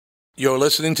You're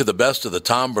listening to the best of the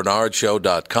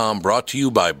TomBernardShow.com, brought to you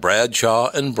by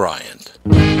Bradshaw and Bryant.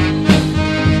 Who,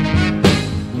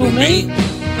 me?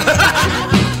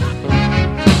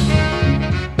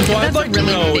 Well, I'd like to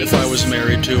know if I was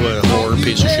married to a whore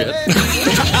piece of shit.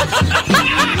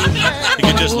 You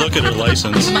could just look at her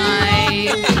license.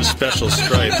 A special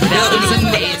stripe. That was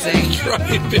amazing.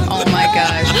 Oh my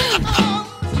gosh.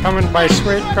 Coming by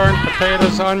sweet corn,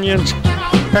 potatoes, onions,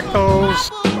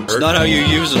 pickles. It's not how you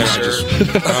use them, sir.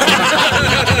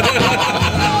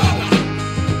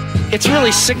 It's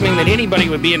really sickening that anybody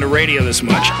would be into radio this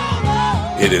much.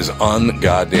 It is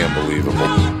ungoddamn believable.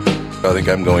 I think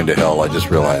I'm going to hell. I just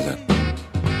realized it.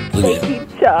 Thank you,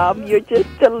 Tom. You're just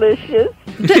delicious.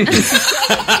 This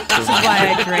is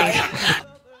why I drink.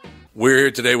 We're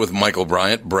here today with Michael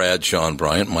Bryant, Bradshaw and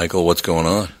Bryant. Michael, what's going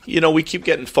on? You know, we keep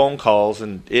getting phone calls,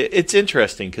 and it's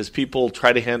interesting because people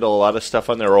try to handle a lot of stuff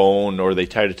on their own, or they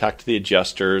try to talk to the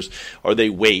adjusters, or they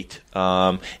wait,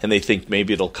 and they think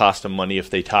maybe it'll cost them money if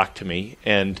they talk to me.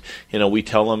 And, you know, we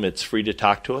tell them it's free to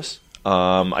talk to us.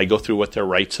 I go through what their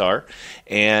rights are,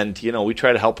 and, you know, we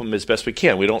try to help them as best we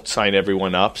can. We don't sign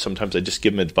everyone up. Sometimes I just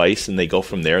give them advice, and they go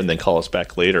from there and then call us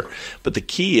back later. But the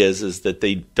key is that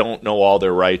they don't know all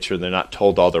their rights, or they're not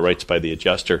told all their rights by the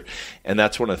adjuster. And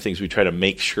that's one of the things we try to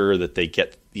make sure that they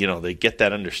get, you know, they get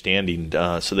that understanding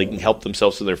so they can help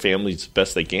themselves and their families as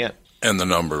best they can. And the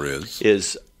number is?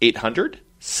 Is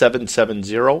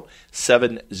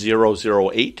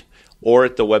 800-770-7008. Or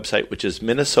at the website, which is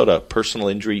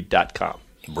minnesotapersonalinjury.com.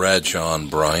 Bradshaw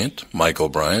and Bryant, Michael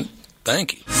Bryant,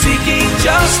 thank you. Seeking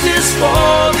justice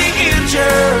for the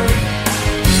injured,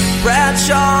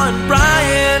 Bradshaw and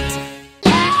Bryant.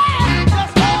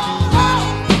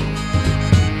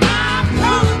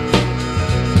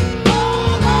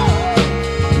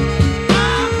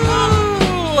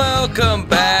 Welcome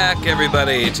back,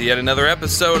 everybody, to yet another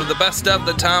episode of the Best of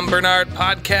the Tom Bernard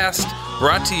Podcast,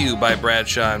 brought to you by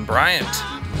Bradshaw and Bryant.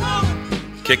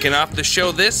 Kicking off the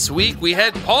show this week, we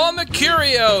had Paul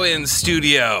Mercurio in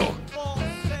studio.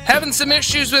 Having some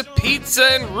issues with pizza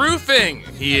and roofing,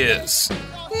 he is.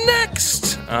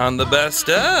 Next on the Best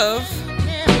of...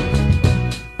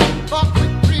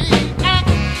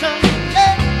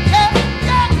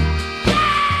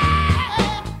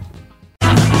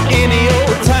 Any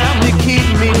old time you keep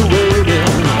me waiting.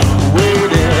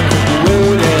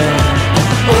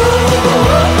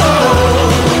 Oh,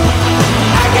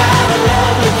 I got a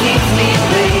love that keeps me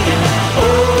waiting.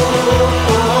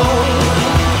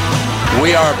 Oh,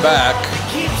 We are back.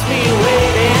 keeps me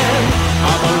waiting.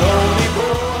 I'm a lonely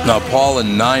boy. Now, Paul,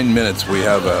 in 9 minutes, we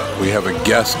have a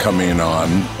guest coming on,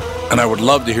 and I would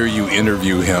love to hear you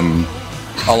interview him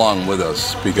along with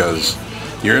us, because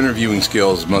your interviewing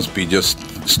skills must be just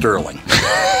sterling.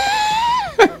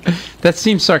 That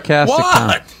seemed sarcastic, Tom.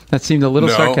 What? That seemed a little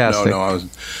sarcastic. No, I was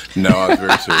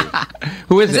very serious.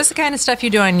 Who is Is it? this the kind of stuff you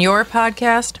do on your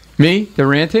podcast? Me? The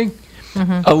ranting?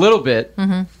 Mm-hmm. A little bit.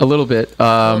 Mm-hmm. A little bit.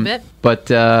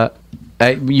 But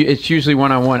it's usually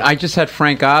one-on-one. I just had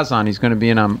frank Oz on. He's going to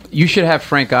be in on... You should have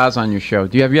Frank Oz on your show.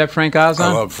 Have you had Frank Oz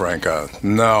on? I love Frank Oz.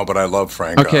 No, but I love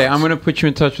Frank Oz. Okay, I'm going to put you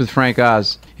in touch with Frank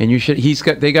Oz, and you should.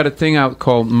 They got a thing out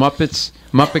called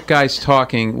Muppet Guys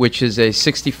Talking, which is a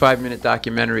 65-minute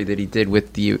documentary that he did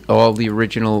with all the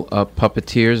original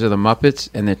puppeteers of the Muppets,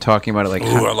 and they're talking about it like.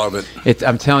 Ooh, I love it.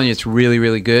 I'm telling you, it's really,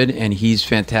 really good, and he's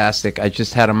fantastic. I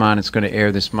just had him on. It's going to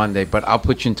air this Monday, but I'll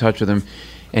put you in touch with him,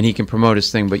 and he can promote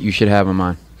his thing. But you should have him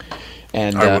on.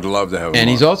 And I would love to have him and on.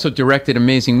 he's also directed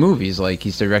amazing movies. Like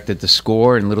he's directed The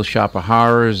Score and Little Shop of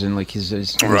Horrors, and like his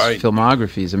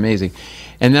filmography is amazing.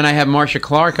 And then I have Marcia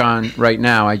Clark on right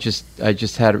now. I just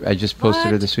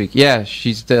posted her this week. Yeah,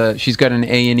 she's got an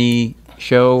A&E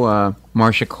show,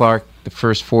 Marcia Clark, The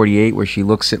First 48, where she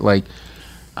looks at like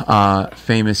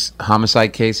famous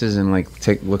homicide cases and like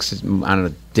looks at, I don't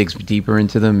know, digs deeper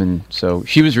into them. And so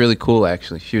she was really cool,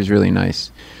 actually. She was really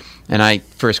nice. And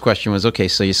first question was, okay,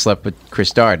 so you slept with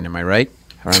Chris Darden, am I right?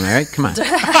 Or am I right? Come on. Am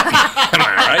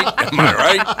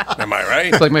I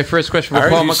right? It's like my first question for I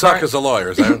heard Paul you McCartney. suck as a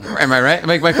lawyer. Am I right?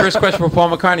 Like my first question for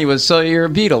Paul McCartney was, so you're a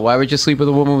Beatle. Why would you sleep with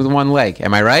a woman with one leg?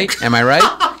 Am I right? Am I right?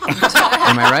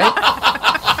 Am I right?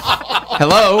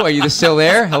 Hello? Are you still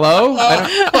there? Hello?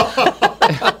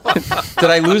 Did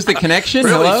I lose the connection?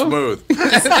 Really Hello? smooth.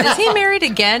 Is he married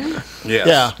again?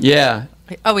 Yes. Yeah.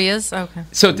 Oh, he is? Okay.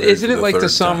 So isn't it like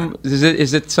is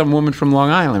it some woman from Long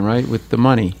Island, right? With the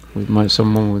money,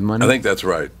 some woman with money. I think that's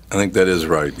right. I think that is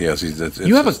right. Yes,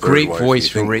 you have a great voice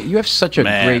for radio. You have such a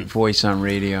great voice on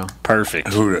radio.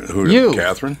 Perfect. Who? You,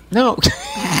 Catherine? No.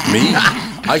 Me?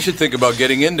 I should think about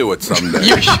getting into it someday.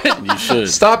 You should.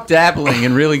 Stop dabbling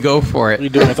and really go for it. What are you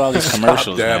doing with all these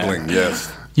commercials? Stop dabbling, man?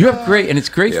 yes. You have great, and it's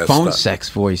great phone sex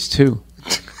voice, too.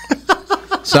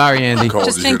 Sorry, Andy.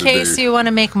 Just in case you want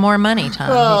to make more money,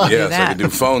 Tom. Yes, I can do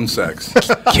phone sex.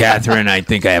 Catherine, I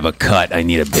think I have a cut. I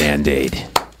need a Band-Aid.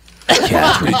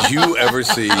 Catherine. Did you ever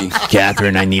see...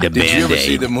 Catherine, I need a Band-Aid. Did you ever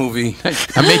see the movie...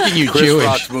 I'm making you Chris Jewish.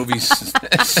 Rock's movie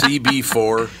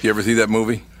CB4? Did you ever see that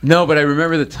movie? No, but I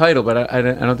remember the title, but I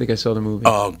don't think I saw the movie.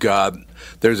 Oh, God.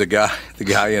 There's a guy,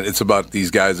 it's about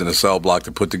these guys in a cell block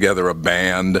that put together a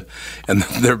band, and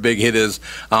their big hit is,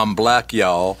 I'm black,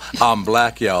 y'all,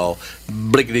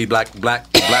 blickety black,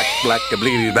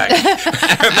 blickety black.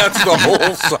 And that's the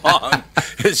whole song.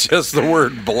 It's just the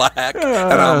word black, and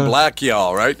I'm black,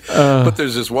 y'all, right? But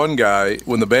there's this one guy,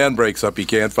 when the band breaks up, he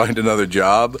can't find another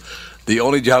job. The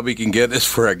only job he can get is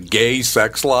for a gay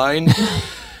sex line.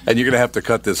 And you're going to have to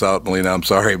cut this out, Melina, I'm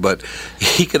sorry, but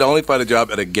he could only find a job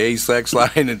at a gay sex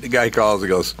line, and the guy calls and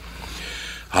goes,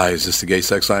 hi, is this the gay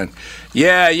sex line?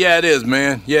 Yeah, it is,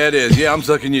 man. Yeah, it is. Yeah, I'm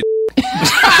sucking you. He's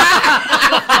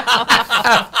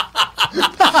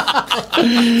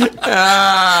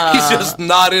just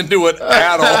not into it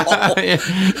at all.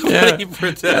 But he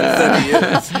pretends that he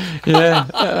is. Yeah,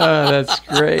 that's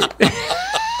great.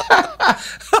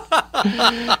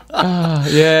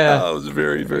 Yeah. Oh, it was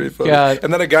very, very funny. God.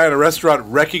 And then a guy in a restaurant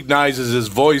recognizes his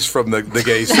voice from the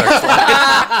gay sex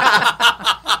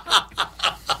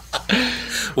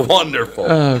line. Wonderful.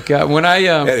 Oh God! When I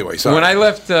anyway, sorry.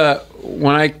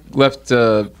 when I left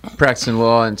practicing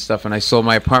law and stuff, and I sold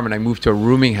my apartment, I moved to a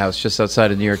rooming house just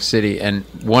outside of New York City. And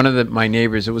one of my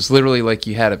neighbors, it was literally like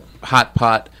you had a hot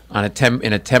pot on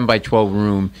in a 10 by 12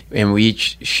 room, and we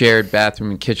each shared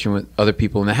bathroom and kitchen with other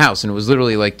people in the house. And it was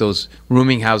literally like those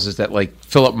rooming houses that like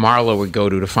Philip Marlowe would go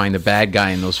to find the bad guy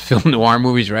in those film noir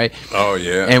movies, right? Oh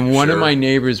yeah. And one of my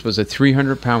neighbors was a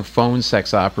 300-pound phone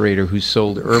sex operator who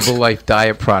sold Herbalife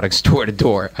diet products door to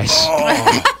door.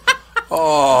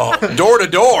 Door to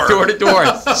door. Door to door.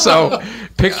 So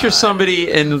picture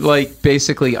somebody in like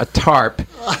basically a tarp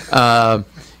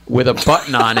with a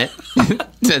button on it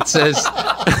that says,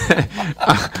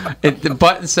 the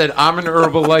button said, I'm an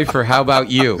Herbalifer, how about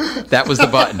you? That was the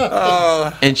button.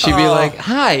 And she'd be like,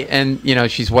 hi. And,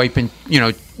 she's wiping,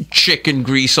 chicken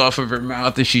grease off of her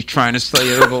mouth as she's trying to sell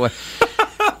you Herbalife.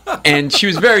 And she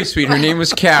was very sweet. Her name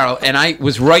was Carol, and I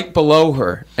was right below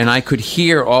her, and I could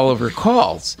hear all of her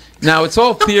calls. Now, it's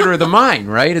all theater of the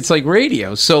mind, right? It's like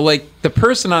radio. So, like, the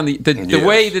person on the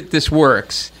way that this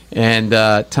works, and,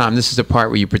 Tom, this is the part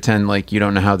where you pretend like you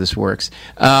don't know how this works.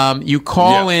 You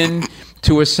call in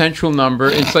to a central number.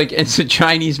 It's a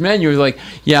Chinese menu. It's like,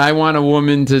 yeah, I want a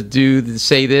woman to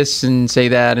say this and say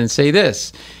that and say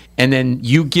this. And then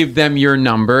you give them your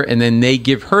number, and then they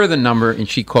give her the number, and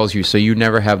she calls you. So you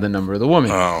never have the number of the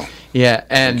woman. Oh. Yeah,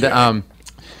 and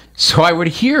so I would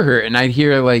hear her, and I'd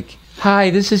hear her like, hi,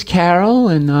 this is Carol,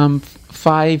 and I'm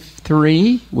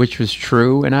 5'3", which was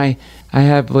true. And I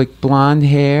have like blonde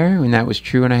hair, and that was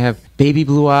true. And I have baby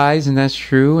blue eyes, and that's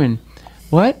true. And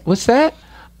what's that?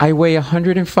 I weigh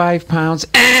 105 pounds.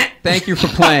 Thank you for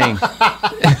playing.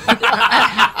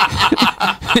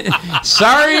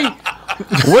 Sorry.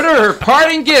 What are her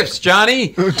parting gifts,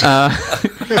 Johnny?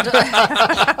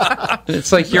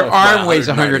 It's like your arm weighs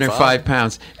 105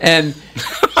 pounds. And so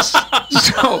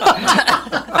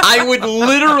I would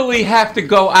literally have to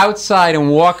go outside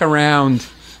and walk around.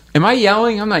 Am I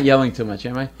yelling? I'm not yelling too much,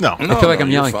 am I? No. I feel like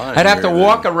I'm yelling. Fine. I'd have to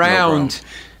walk No around.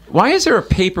 Why is there a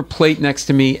paper plate next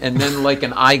to me and then like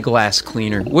an eyeglass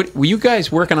cleaner? What, were you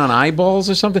guys working on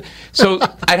eyeballs or something? So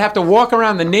I'd have to walk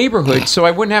around the neighborhood so I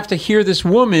wouldn't have to hear this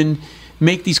woman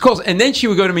make these calls. And then she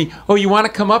would go to me, oh, you want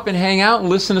to come up and hang out and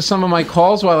listen to some of my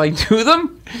calls while I do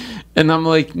them? And I'm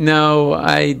like, no,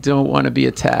 I don't want to be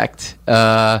attacked.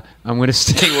 I'm going to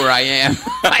stay where I am.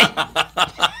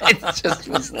 It just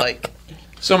was like...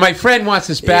 So my friend wants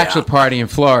this bachelor party in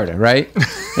Florida, right?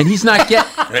 And he's not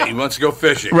getting... He wants to go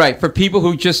fishing. Right. For people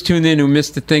who just tuned in, who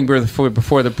missed the thing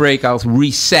before the break, I'll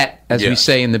reset, as we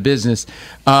say in the business.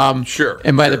 Sure.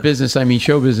 And by the business, I mean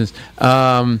show business.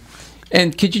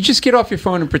 And could you just get off your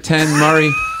phone and pretend, Murray?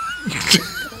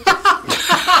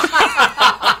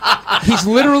 He's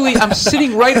literally, I'm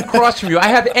sitting right across from you. I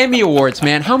have Emmy Awards,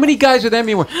 man. How many guys with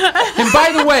Emmy Awards? And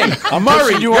by the way,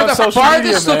 Murray, you're the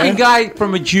farthest looking guy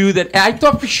from a Jew that I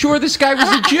thought for sure this guy was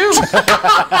a Jew.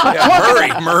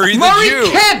 Murray the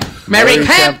Jew. Kemp. Murray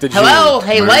Kemp. Hello,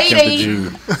 hey lady.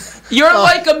 You're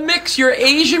like a mix. You're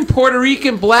Asian, Puerto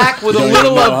Rican, black with a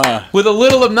little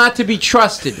of not to be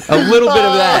trusted. A little bit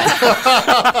of that.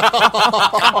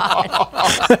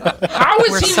 How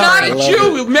How is he not a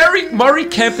Jew? Murray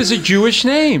Kemp is a Jewish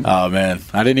name. Oh man,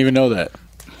 I didn't even know that.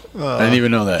 I didn't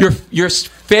even know that. Your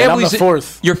family's I'm the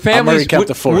fourth. Your family's. Kept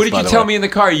the fourth, what did you tell me in the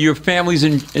car? Your family's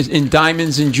in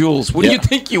diamonds and jewels. What do you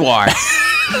think you are?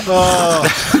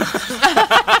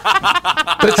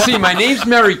 Let's see. My name's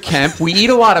Mary Kemp. We eat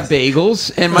a lot of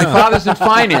bagels, and my father's in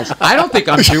finance. I don't think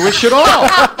I'm Jewish at all.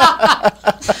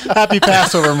 Happy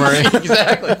Passover, Murray.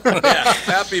 Exactly. Yeah.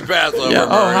 Happy Passover, Yeah. Murray.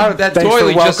 Oh, how did that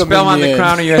doily just fell on the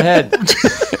crown of your head?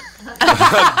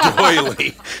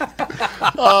 Doily.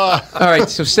 All right,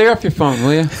 so stay off your phone,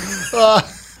 will you?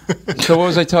 So what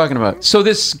was I talking about? So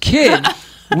this kid,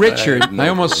 Richard, I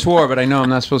almost swore, but I know I'm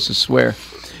not supposed to swear.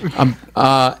 And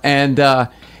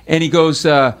he goes.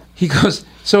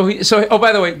 Oh,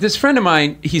 by the way, this friend of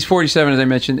mine, he's 47, as I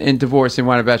mentioned, and divorced and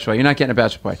wanted a bachelor party. You're not getting a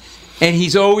bachelor party. And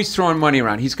he's always throwing money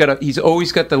around. He's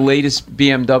always got the latest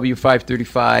BMW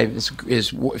 535.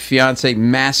 His fiance,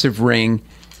 massive ring.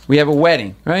 We have a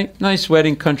wedding, right? Nice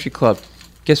wedding, country club.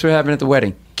 Guess what happened at the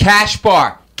wedding? Cash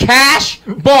bar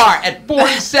at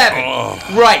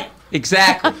 47. Right,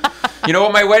 exactly. You know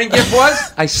what my wedding gift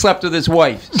was? I slept with his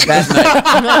wife that night.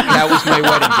 That was my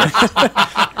wedding gift.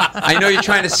 I know you're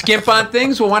trying to skimp on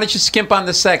things. Well, why don't you skimp on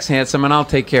the sex, handsome, and I'll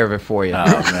take care of it for you.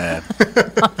 Oh, man.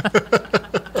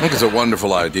 I think it's a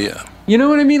wonderful idea. You know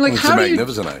what I mean? Like, it's how a do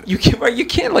magnificent idea. You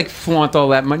can't like flaunt all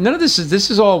that money. None of this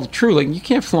is all true. Like, you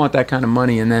can't flaunt that kind of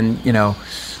money and then,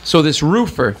 So this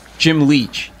roofer, Jim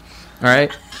Leach, all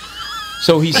right?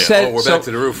 So he said... we're back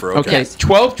to the roofer, okay.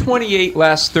 12:28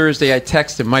 last Thursday, I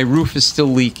texted him, my roof is still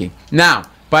leaking. Now,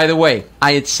 by the way,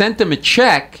 I had sent him a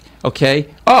check,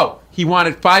 okay? Oh, he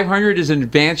wanted $500 as an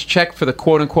advance check for the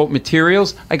quote-unquote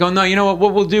materials. I go, no, you know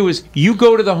what we'll do is you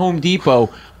go to the Home Depot.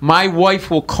 My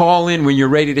wife will call in when you're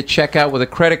ready to check out with a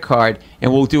credit card,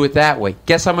 and we'll do it that way.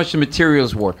 Guess how much the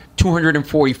materials were?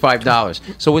 $245.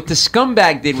 So what the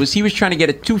scumbag did was he was trying to get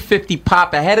a $250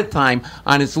 pop ahead of time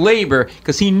on his labor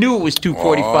because he knew it was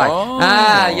 $245.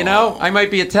 I might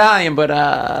be Italian, but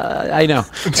I know.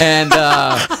 And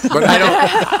but I don't.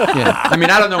 Yeah, I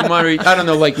mean, I don't know Murray. I don't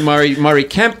know like Murray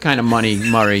Kemp kind of money,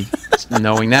 Murray.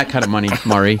 Knowing that kind of money,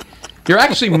 Murray. You're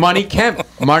actually Money Kemp.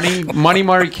 Money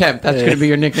Murray Kemp. That's going to be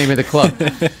your nickname of the club.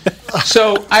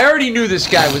 So I already knew this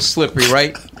guy was slippery,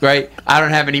 right? Right? I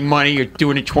don't have any money. You're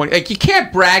doing it 20. Like, you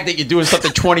can't brag that you're doing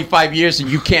something 25 years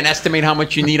and you can't estimate how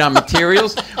much you need on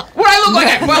materials. What I look like?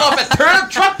 I fell off a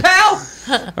turnip truck, pal?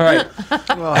 All right.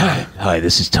 Hi,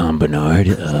 this is Tom Bernard.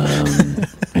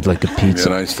 I'd like a pizza.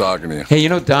 Yeah, nice talking to you. Hey,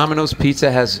 Domino's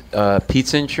Pizza has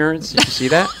pizza insurance. Did you see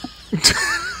that?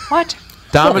 What?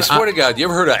 I swear to God, you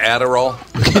ever heard of Adderall?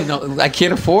 No, I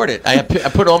can't afford it. I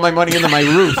put all my money into my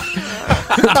roof.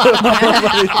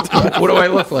 What do I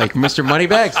look like, Mr.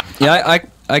 Moneybags? Yeah, I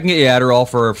can get you Adderall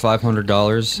for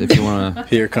 $500 if you want to.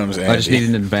 Here comes Andy. I just need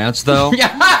an advance, though.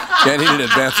 Yeah, I need an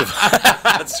advance of.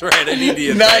 That's right. I need the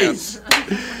advance. Nice.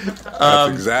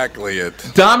 That's exactly it.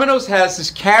 Domino's has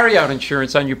this carryout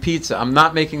insurance on your pizza. I'm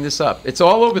not making this up. It's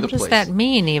all over the place. What does that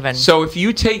mean, even? So if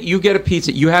you get a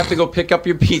pizza, you have to go pick up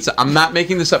your pizza. I'm not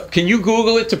making this up. Can you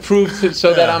Google it to prove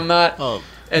that I'm not? Oh.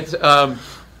 It's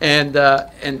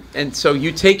and so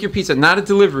you take your pizza, not a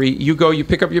delivery. You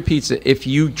pick up your pizza. If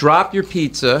you drop your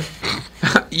pizza,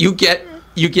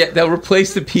 they'll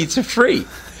replace the pizza free.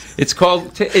 It's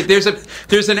called.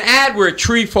 There's an ad where a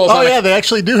tree falls. Oh yeah, they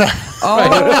actually do have. Oh yeah,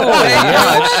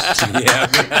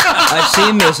 I've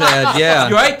seen this ad. Yeah,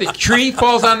 you're right. The tree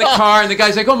falls on the car, and the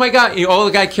guy's like, "Oh my god!" All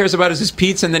the guy cares about is his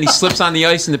pizza, and then he slips on the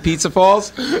ice, and the pizza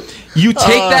falls. You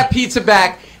take that pizza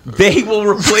back. They will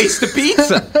replace the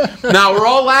pizza. Now we're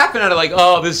all laughing at it, like,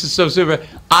 "Oh, this is so super."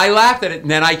 I laughed at it, and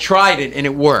then I tried it, and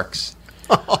it works.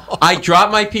 I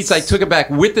dropped my pizza. I took it back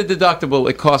with the deductible.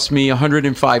 It cost me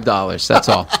 $105. That's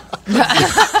all.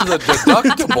 The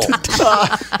deductible.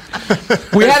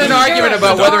 We had an argument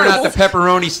about whether or not the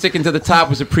pepperoni sticking to the top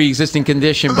was a pre-existing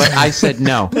condition, but I said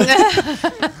no.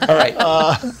 All right.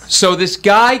 So this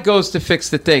guy goes to fix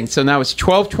the thing. So now it's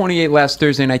 12:28 last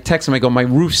Thursday, and I text him. I go, my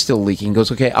roof's still leaking. He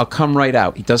goes, okay, I'll come right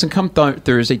out. He doesn't come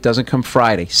Thursday. Doesn't come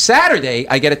Friday. Saturday,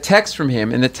 I get a text from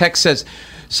him, and the text says,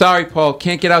 sorry, Paul,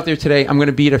 can't get out there today. I'm going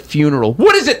to be at a funeral.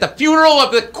 What is it, the funeral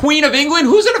of the Queen of England?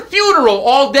 Who's at a funeral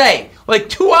all day? Like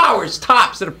 2 hours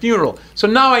tops at a funeral. So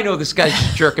now I know this guy's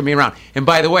just jerking me around. And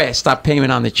by the way, I stopped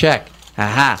payment on the check.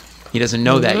 Aha. He doesn't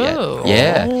know that yet.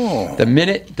 Yeah. The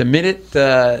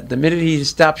minute he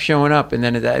stopped showing up, and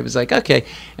then I was like, okay.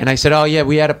 And I said, oh yeah,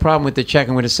 we had a problem with the check.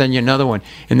 I'm going to send you another one.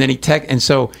 And then and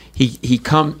so he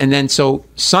come, and then so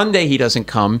Sunday he doesn't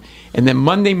come, and then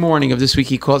Monday morning of this week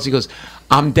he calls. He goes,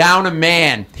 I'm down a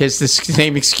man. Here's the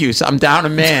same excuse. I'm down a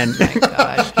man.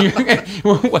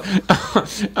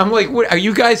 I'm like, what, are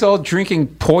you guys all drinking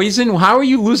poison? How are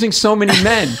you losing so many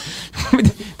men?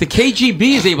 The KGB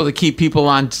is able to keep people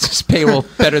on payroll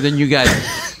better than you guys.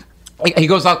 He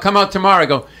goes, I'll come out tomorrow. I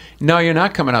go, no, you're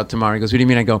not coming out tomorrow. He goes, what do you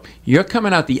mean? I go, you're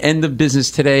coming out the end of business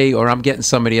today, or I'm getting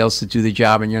somebody else to do the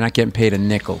job, and you're not getting paid a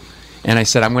nickel. And I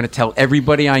said, I'm going to tell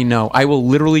everybody I know. I will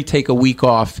literally take a week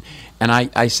off. And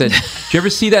I said, did you ever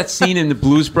see that scene in the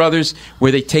Blues Brothers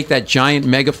where they take that giant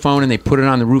megaphone and they put it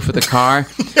on the roof of the car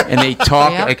and they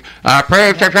talk like,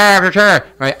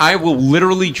 right? I will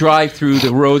literally drive through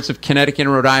the roads of Connecticut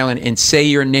and Rhode Island and say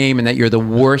your name and that you're the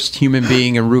worst human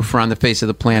being and roofer on the face of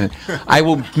the planet. I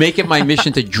will make it my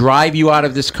mission to drive you out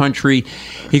of this country.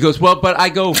 He goes, well, but I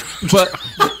go, but,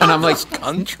 and I'm like,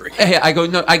 country. Hey, I go,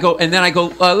 no, I go, and then I go,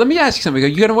 let me ask you something. I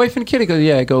go, you got a wife and a kid? He goes,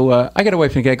 yeah. I go, I got a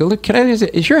wife and a kid. I go, look,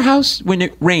 is your house, when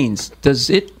it rains, does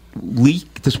it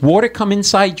leak? Does water come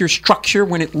inside your structure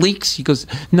when it leaks? He goes,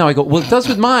 no. I go, well, it does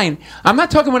with mine. I'm not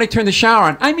talking when I turn the shower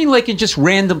on. I mean like in just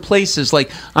random places.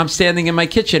 Like I'm standing in my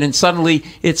kitchen and suddenly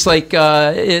it's like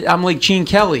I'm like Gene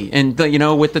Kelly and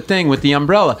with the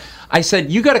umbrella. I said,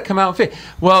 you got to come out and fix.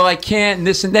 Well, I can't, and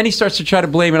this, and then he starts to try to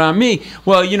blame it on me.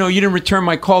 Well, you didn't return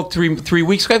my call three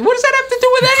weeks ago. What does that have to do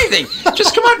with anything?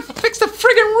 Just come on, fix the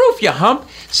friggin' roof, you hump.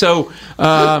 So,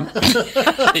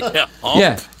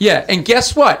 yeah. And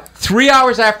guess what? 3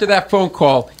 hours after that phone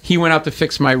call, he went out to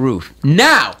fix my roof.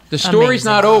 Now, the story's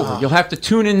not over. You'll have to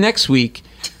tune in next week.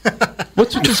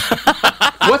 What's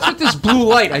with this blue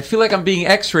light? I feel like I'm being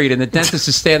x-rayed and the dentist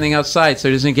is standing outside so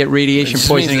he doesn't get radiation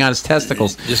poisoning on his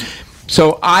testicles.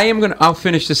 So I'll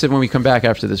finish this when we come back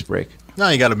after this break. No,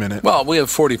 you got a minute. Well, we have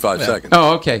 45 seconds.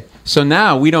 Oh, okay. So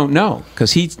now we don't know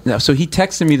because he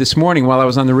texted me this morning while I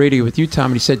was on the radio with you,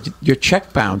 Tom, and he said your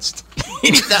check bounced.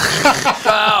 The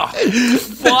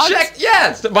check,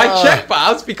 yes, my check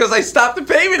bounced because I stopped the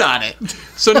payment on it.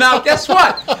 So now, guess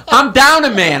what? I'm down a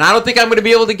man. I don't think I'm going to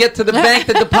be able to get to the bank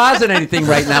to deposit anything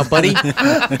right now, buddy.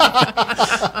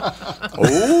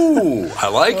 Ooh, I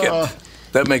like it.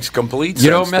 That makes complete sense.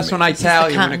 You don't mess with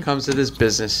Italian when it comes to this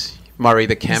business. Murray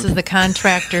the Kemp. This is the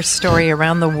contractor story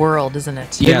around the world, isn't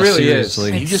it? Yeah, it really is.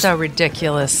 It's so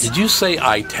ridiculous. Did you say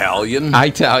Italian?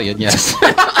 Italian, yes.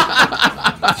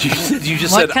 you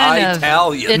just said Italian.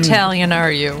 What Italian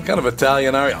are you? What kind of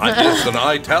Italian are you? I'm just an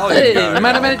Italian guy.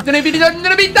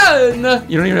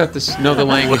 You don't even have to know the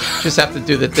language. Just have to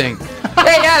do the thing.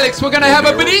 Hey, Alex, we're going to have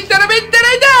a burrito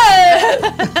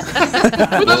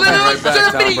with a little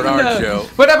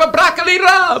burrito. We'll have a broccoli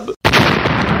rub.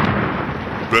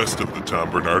 Best of the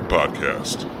Tom Bernard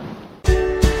Podcast.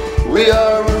 We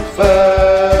are roofers,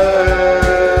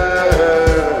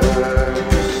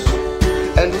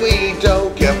 and we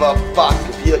don't give a fuck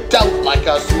if you don't like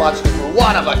us much. We're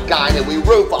one of a kind, and we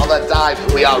roof all the time.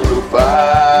 We are roofers.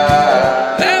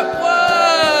 That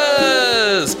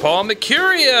was Paul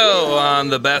Mercurio on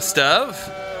the Best Of.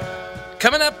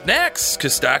 Coming up next,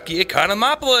 Kostaki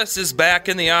Economopoulos is back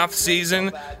in the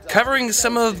off-season, covering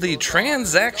some of the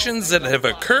transactions that have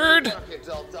occurred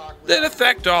that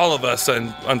affect all of us,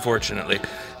 unfortunately.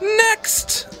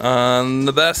 Next on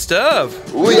the Best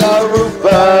Of. We are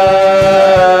roofers.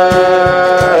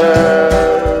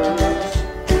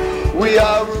 We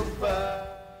are roofers.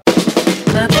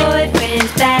 My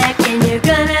boyfriend's back and you're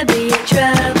gonna be in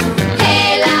trouble.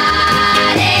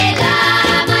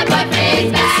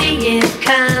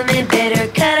 Coming, better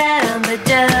cut out on the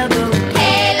double.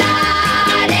 Hey la,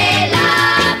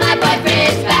 my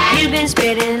boyfriend's back. You've been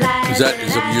spreading lies.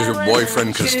 Is your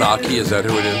boyfriend Kostaki? Is that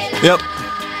who it is? Yep.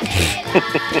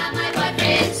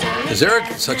 Is there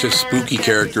such a spooky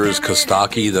character as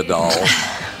Kostaki the doll?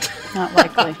 Not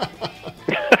likely.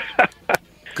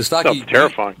 Kostaki,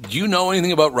 terrifying. Do you know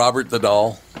anything about Robert the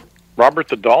doll? Robert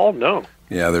the doll? No.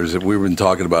 Yeah, we've been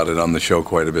talking about it on the show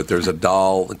quite a bit. There's a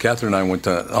doll. Catherine and I went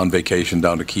on vacation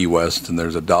down to Key West, and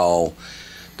there's a doll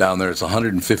down there. It's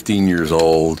 115 years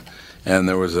old, and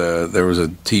there was a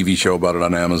TV show about it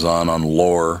on Amazon on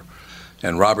Lore.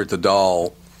 And Robert the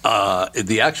doll,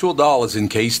 the actual doll is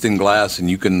encased in glass, and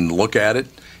you can look at it.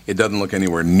 It doesn't look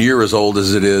anywhere near as old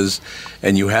as it is,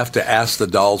 and you have to ask the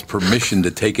doll's permission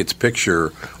to take its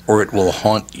picture, or it will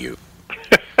haunt you.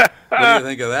 What do you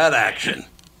think of that action?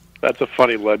 That's a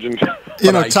funny legend.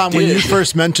 Tom, when you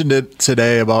first mentioned it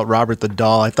today about Robert the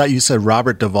doll, I thought you said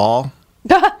Robert Duvall.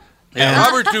 Yeah,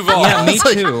 Robert Duvall. Yeah, me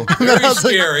too. Very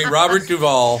scary. Robert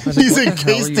Duvall. He's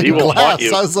encased in glass.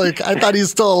 I was like, I thought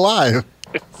he's still alive.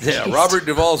 Yeah, Robert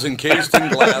Duvall's encased in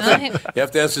glass. You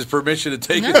have to ask his permission to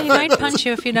take it. He might punch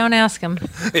you if you don't ask him.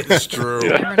 It's true. You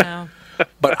never know.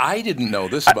 But I didn't know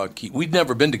this about Key. We'd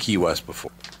never been to Key West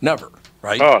before. Never,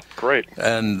 right? Oh, great.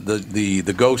 And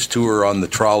the ghost tour on the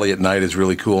trolley at night is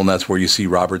really cool, and that's where you see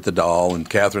Robert the Doll. And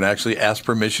Catherine actually asked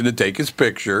permission to take his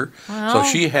picture, so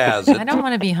she has it. I don't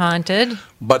want to be haunted.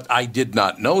 But I did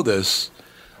not know this.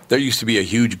 There used to be a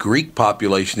huge Greek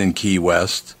population in Key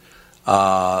West.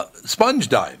 Sponge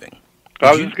diving.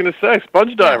 I was just going to say,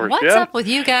 sponge divers, What's up with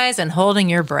you guys and holding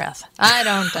your breath? I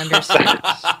don't understand.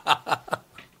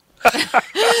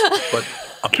 But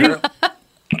apparently,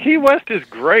 Key West is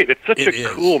great. It's such a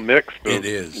cool mix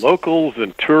of locals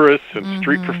and tourists and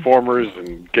street performers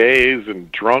and gays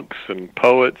and drunks and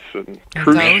poets and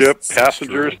cruise ship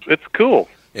passengers. It's cool.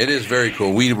 It is very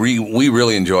cool. We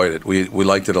really enjoyed it. We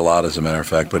liked it a lot, as a matter of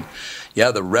fact. But yeah,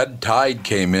 the red tide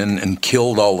came in and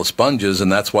killed all the sponges,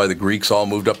 and that's why the Greeks all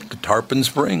moved up to Tarpon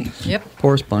Springs. Yep.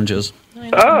 Poor sponges.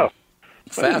 Oh.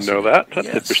 I didn't know that. That's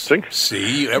interesting.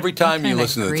 See, every time you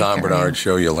listen to the Tom Bernard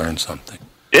Show, you learn something.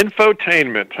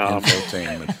 Infotainment, Tom.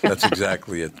 Infotainment. That's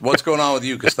exactly it. What's going on with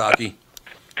you, Kostaki?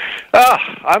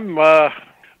 I'm. Well,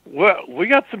 we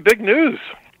got some big news.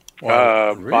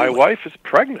 Really? My wife is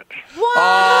pregnant. What?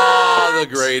 Oh,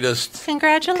 the greatest.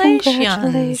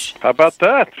 Congratulations. How about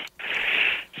that?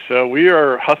 So we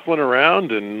are hustling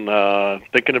around and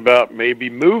thinking about maybe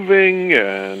moving,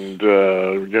 and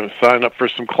we're going to sign up for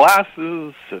some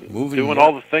classes and doing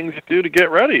all the things you do to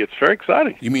get ready. It's very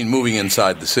exciting. You mean moving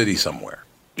inside the city somewhere?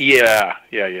 Yeah,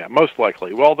 most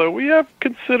likely. Well, though we have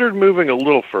considered moving a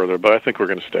little further, but I think we're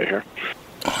going to stay here.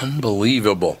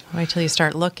 Unbelievable. Wait till you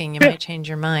start looking. You might change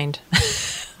your mind.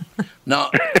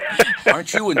 Now,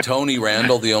 aren't you and Tony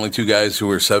Randall the only two guys who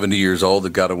are 70 years old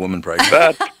that got a woman pregnant?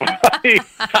 That's funny.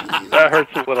 That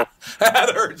hurts a little.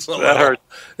 That hurts a little. That hurts.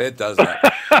 It does not.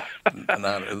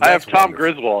 I have Tom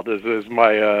Griswold as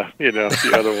my,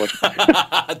 the other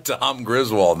one. Tom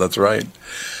Griswold, that's right.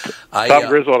 Tom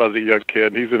Griswold has a young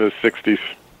kid. He's in his 60s.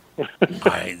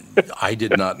 I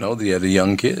did not know that he had a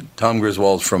young kid. Tom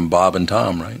Griswold's from Bob and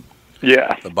Tom, right?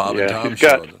 Yeah. The Bob and Tom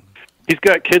show. He's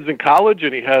got kids in college,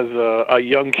 and he has a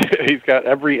young kid. He's got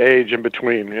every age in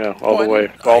between, all the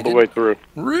way through.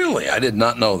 Really? I did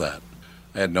not know that.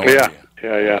 I had no idea.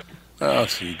 Yeah. Oh,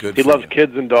 see, good. He loves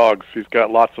kids and dogs. He's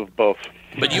got lots of both.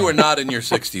 But you are not in your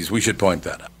 60s. We should point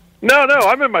that out. No,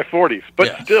 I'm in my 40s,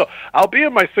 but still, I'll be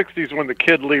in my 60s when the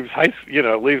kid leaves high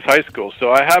school.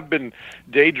 So I have been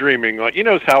daydreaming, like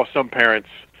how some parents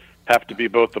have to be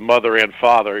both the mother and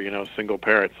father, single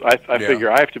parents. I figure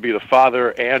I have to be the father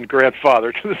and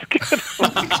grandfather to this kid.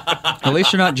 At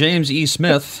least you're not James E.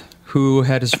 Smith, who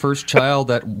had his first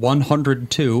child at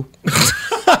 102.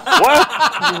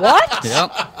 What?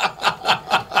 Yep.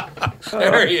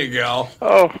 There you go.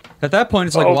 Oh. At that point,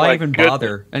 it's like, why even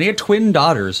bother? And he had twin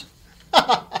daughters.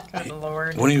 Good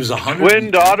Lord. When he was 100?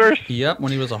 Twin daughters? Yep,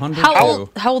 when he was 102.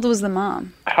 How old was the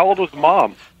mom? How old was the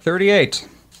mom? 38.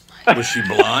 Was she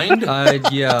blind?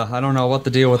 Yeah, I don't know what the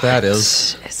deal with that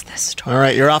is. Is this story? All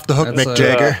right, you're off the hook, Mick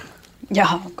Jagger. Yeah,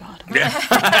 oh, God.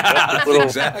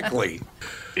 Exactly.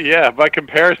 Yeah, by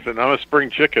comparison, I'm a spring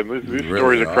chicken. These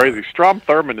stories are crazy. Strom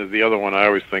Thurmond is the other one I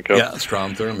always think of. Yeah,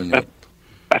 Strom Thurmond. Yeah.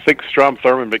 I think Strom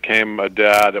Thurmond became a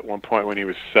dad at one point when he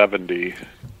was 70.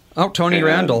 Oh, Tony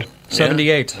Randall,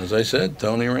 78. Yeah, as I said,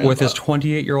 Tony Randall. With his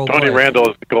 28-year-old Tony wife. Randall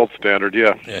is the gold standard,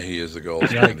 yeah. Yeah, he is the gold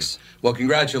standard. Well,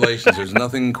 congratulations. There's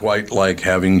nothing quite like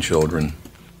having children.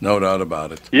 No doubt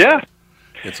about it. Yeah.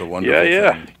 It's a wonderful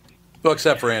thing. Well,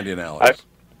 except for Andy and Alex.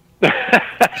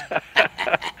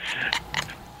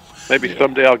 Maybe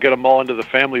someday I'll get them all into the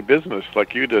family business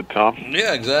like you did, Tom.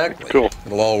 Yeah, exactly. Cool.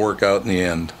 It'll all work out in the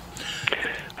end.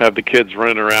 Have the kids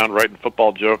running around writing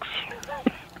football jokes.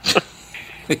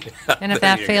 And if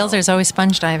that fails, there's always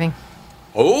sponge diving.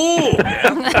 Oh!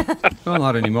 Yeah. Well,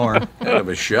 not anymore. Have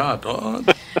a shot. Oh.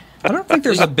 I don't think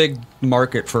there's a big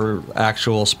market for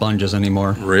actual sponges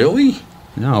anymore. Really?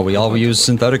 No, we all use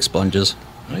synthetic sponges.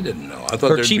 I didn't know. I thought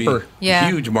They're there'd cheaper. be a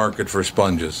huge market for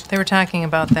sponges. They were talking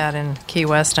about that in Key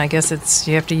West. I guess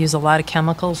you have to use a lot of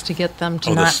chemicals to get them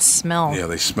to not smell. Yeah,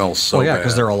 they smell so bad. Well, yeah,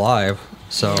 because they're alive.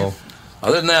 So,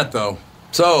 other than that, though,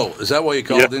 is that why you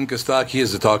called in Kostaki?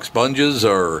 Is to talk sponges,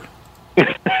 or?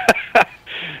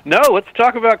 No, let's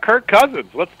talk about Kirk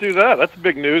Cousins. Let's do that. That's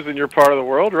big news in your part of the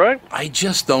world, right? I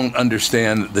just don't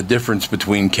understand the difference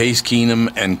between Case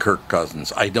Keenum and Kirk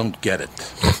Cousins. I don't get it.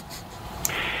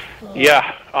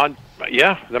 Yeah,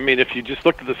 I mean, if you just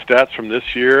look at the stats from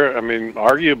this year, I mean,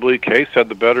 arguably Case had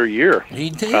the better year. He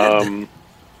did.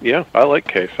 Yeah, I like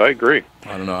Case. I agree.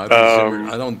 I don't know.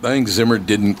 I think Zimmer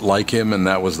didn't like him, and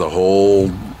that was the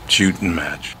whole shooting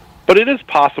match. But it is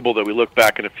possible that we look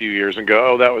back in a few years and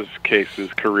go, "Oh, that was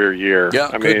Case's career year." Yeah,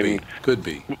 could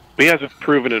be. He hasn't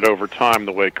proven it over time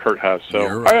the way Kurt has, so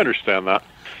right. I understand that.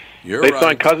 They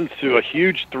signed Cousins to a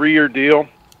huge 3-year deal,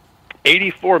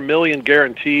 $84 million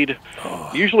guaranteed.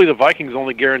 Usually the Vikings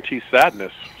only guarantee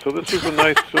sadness, so this is a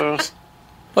nice.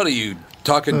 What are you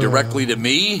talking directly to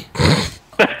me?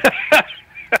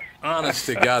 Honest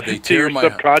to God, they tear my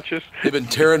subconscious. They've been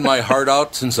tearing my heart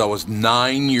out since I was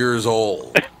 9 years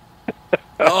old.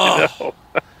 Oh,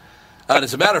 and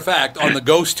as a matter of fact, on the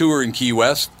Ghost Tour in Key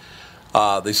West,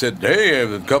 they said, "Hey,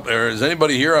 is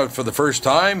anybody here for the first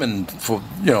time?" And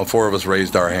 4 of us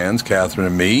raised our hands, Catherine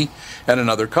and me, and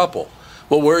another couple.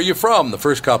 Well, where are you from? The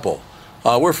first couple,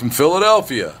 we're from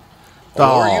Philadelphia. Where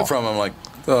are you from? I'm like,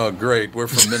 oh, great, we're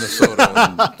from Minnesota.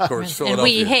 And of course, Philadelphia. And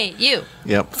we hate you.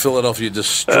 Yep. Philadelphia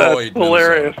destroyed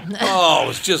hilarious. Minnesota. Oh, it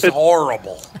was just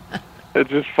horrible. It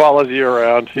just follows you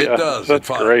around. It does. That's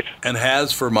great. And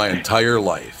has for my entire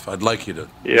life. I'd like you to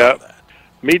know that.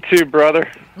 Me too,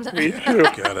 brother. Me too.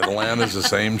 God, Atlanta's the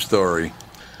same story.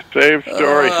 Same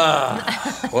story.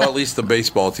 Well, at least the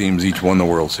baseball teams each won the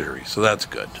World Series, so that's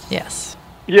good. Yes.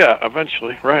 Yeah,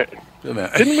 eventually, right.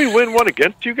 Didn't we win one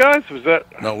against you guys? Was that?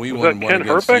 No, we won one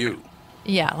against you.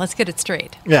 Yeah, let's get it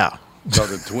straight. Yeah. So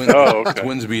the Twins,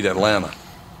 Twins beat Atlanta.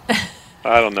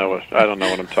 I don't know what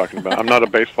I'm talking about. I'm not a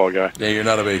baseball guy. Yeah, you're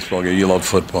not a baseball guy. You love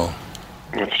football.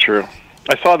 That's true.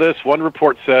 I saw this. One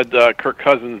report said Kirk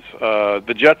Cousins,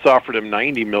 the Jets offered him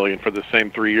 $90 million for the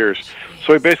same 3 years.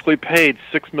 So he basically paid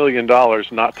 $6 million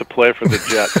not to play for the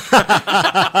Jets.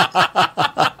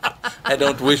 I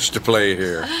don't wish to play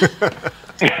here.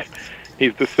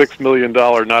 He's the $6 million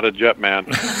not a Jet man.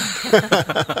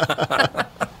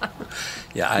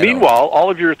 Yeah. Meanwhile, all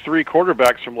of your 3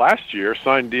 quarterbacks from last year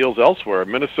signed deals elsewhere.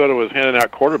 Minnesota was handing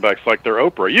out quarterbacks like they're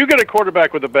Oprah. You get a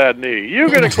quarterback with a bad knee. You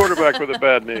get a quarterback with a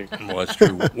bad knee. Well, that's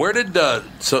true. Where did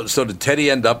so did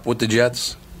Teddy end up with the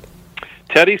Jets?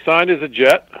 Teddy signed as a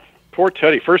Jet. Poor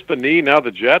Teddy. First the knee, now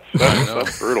the Jets.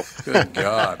 That's brutal. Good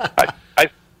God.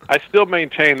 I still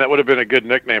maintain that would have been a good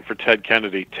nickname for Ted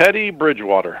Kennedy. Teddy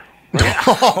Bridgewater.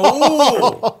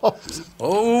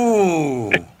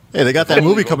 Oh. Hey, they got that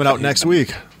movie coming out next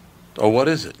week. Oh, what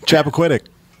is it? Chappaquiddick.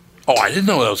 Oh, I didn't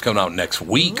know that was coming out next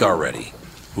week already.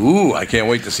 Ooh, I can't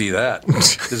wait to see that.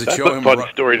 Does it show him? That's a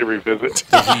fun story to revisit.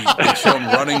 Does it show him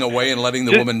running away and letting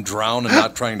the woman drown and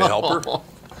not trying to help her?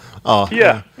 Oh,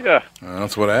 yeah.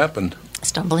 That's what happened.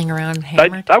 Stumbling around,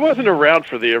 hammered. I wasn't around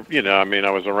for I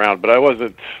was around, but I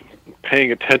wasn't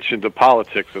paying attention to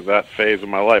politics at that phase of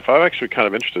my life. I'm actually kind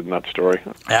of interested in that story.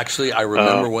 Actually, I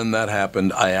remember when that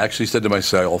happened. I actually said to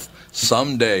myself,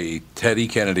 someday Teddy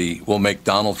Kennedy will make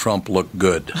Donald Trump look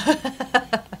good.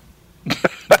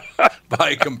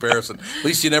 By comparison. At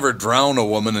least you never drowned a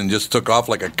woman and just took off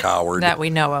like a coward. That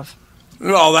we know of.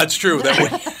 No, that's true.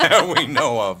 That we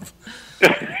know of.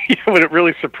 Would it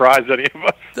really surprise any of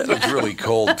us? That is really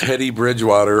cold. Teddy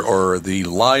Bridgewater or the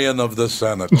Lion of the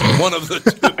Senate. One of the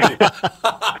two.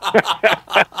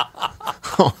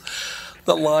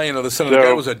 The Lion of the Senate. The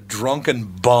guy was a drunken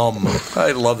bum.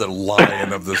 I love the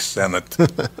Lion of the Senate.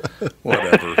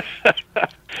 Whatever.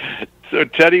 So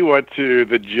Teddy went to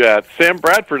the Jets. Sam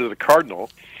Bradford is a Cardinal.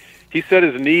 He said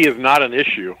his knee is not an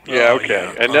issue. Yeah,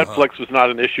 okay. Yeah. And Netflix was not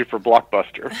an issue for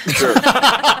Blockbuster. Sure.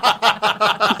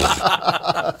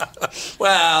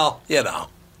 Well,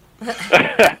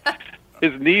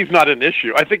 His knee's not an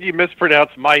issue. I think he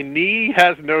mispronounced, my knee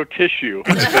has no tissue.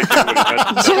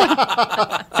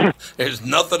 There's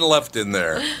nothing left in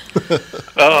there.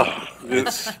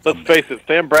 Let's face it,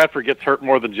 Sam Bradford gets hurt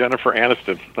more than Jennifer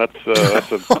Aniston. That's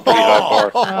a pretty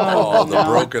high bar. The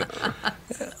broken.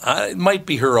 It might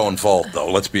be her own fault,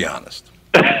 though. Let's be honest.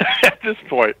 At this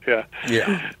point, yeah.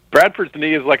 Yeah. Bradford's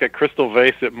knee is like a crystal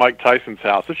vase at Mike Tyson's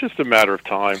house. It's just a matter of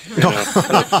time.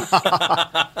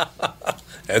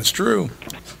 That's true.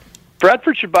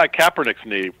 Bradford should buy Kaepernick's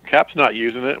knee. Cap's not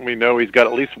using it, and we know he's got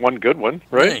at least one good one,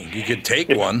 right? Hey, you could take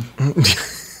one.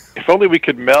 If only we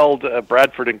could meld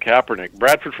Bradford and Kaepernick.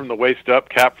 Bradford from the waist up,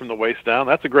 Cap from the waist down.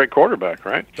 That's a great quarterback,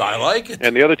 right? I like it.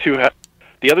 And the other two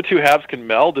halves can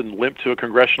meld and limp to a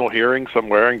congressional hearing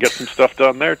somewhere and get some stuff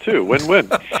done there, too.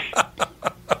 Win-win.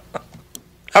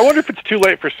 I wonder if it's too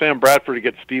late for Sam Bradford to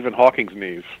get Stephen Hawking's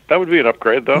knees. That would be an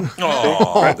upgrade, though.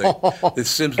 Oh, the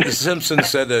Simpsons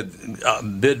said a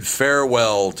bid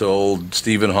farewell to old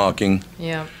Stephen Hawking.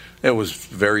 Yeah. It was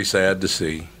very sad to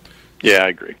see. Yeah, I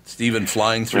agree. Steven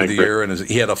flying through the air, and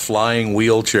he had a flying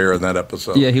wheelchair in that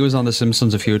episode. Yeah, he was on The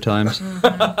Simpsons a few times.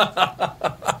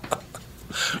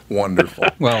 Wonderful.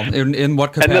 Well, in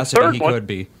what capacity he could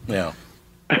be. Yeah.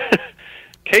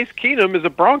 Case Keenum is a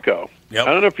Bronco. Yep.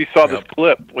 I don't know if you saw this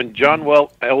clip. When John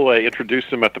Elway introduced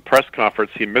him at the press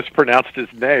conference, he mispronounced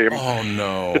his name. Oh,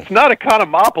 no. It's not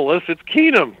Economopoulos, it's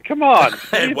Keenum. Come on.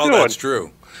 What are you doing? That's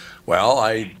true. Well,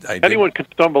 I anyone could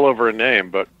stumble over a name,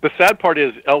 but the sad part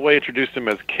is Elway introduced him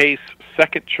as Case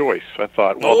second choice. I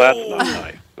thought, well, that's not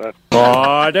nice.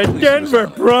 The Denver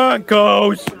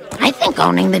Broncos. I think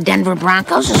owning the Denver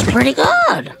Broncos is pretty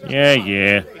good.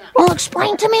 Yeah. Well,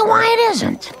 explain to me why it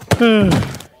isn't.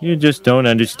 You just don't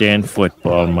understand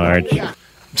football, Marge. There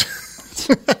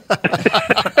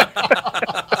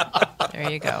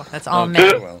you go. That's all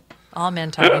men. Well. All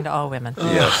men talking to all women.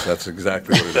 Yes, that's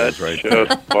exactly what it is right there.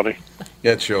 That's funny.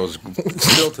 That show's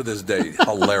still to this day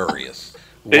hilarious.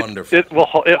 Wonderful.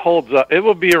 It holds up. It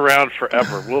will be around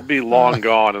forever. We'll be long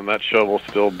gone, and that show will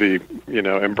still be,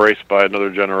 embraced by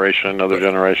another generation.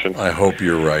 I hope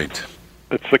you're right.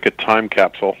 It's like a time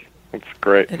capsule. It's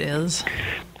great. It is.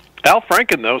 Al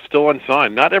Franken, though, still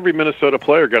unsigned. Not every Minnesota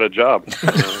player got a job.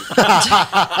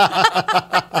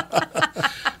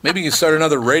 Maybe you start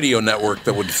another radio network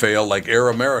that would fail, like Air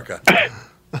America.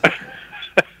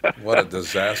 What a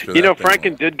disaster.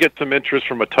 Franken did get some interest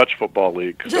from a touch football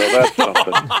league, so that's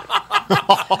something.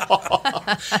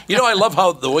 I love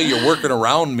how the way you're working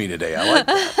around me today. I like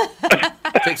that.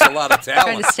 It takes a lot of talent.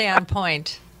 Trying to stay on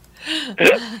point. You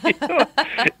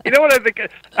know what I think?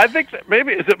 I think that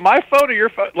maybe, is it my phone or your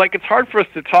phone? Like, it's hard for us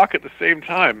to talk at the same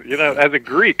time. As a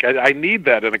Greek, I need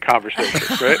that in a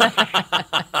conversation, right?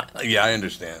 Yeah, I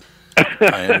understand.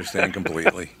 I understand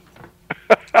completely.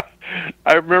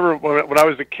 I remember when I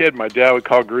was a kid, my dad would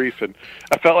call Greece, and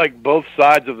I felt like both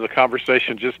sides of the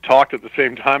conversation just talked at the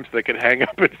same time so they could hang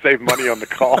up and save money on the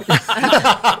call.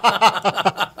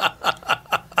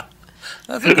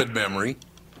 That's a good memory.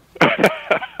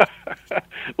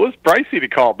 Well, it's pricey to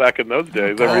call back in those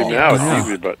days. Now it's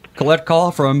easy, but Collect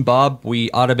call from Bob.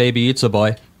 We oughta baby eats a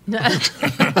boy. That's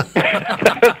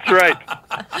right.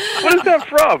 What is that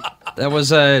from? That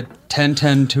was a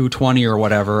 10-10-220 or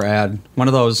whatever ad. One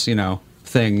of those,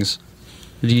 things.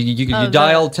 You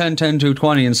dial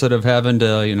 10-10-220 instead of having to,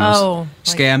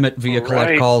 scam it via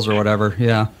collect calls or whatever.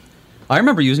 Yeah. I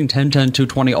remember using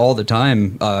 10-10-220 all the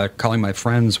time, calling my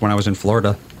friends when I was in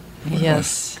Florida.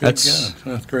 Yes. That's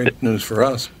great news for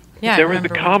us. Yeah, there was a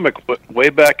comic way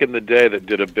back in the day that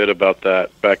did a bit about that,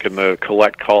 back in the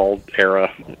collect call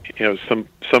era. Some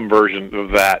version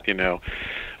of that,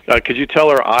 could you tell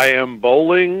her I am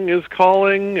bowling is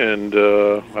calling, and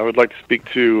I would like to speak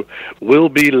to will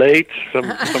be late, some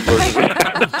version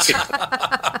of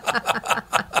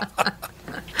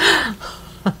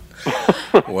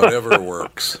that. Whatever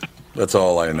works. That's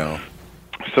all I know.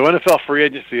 So NFL free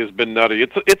agency has been nutty.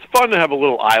 It's fun to have a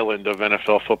little island of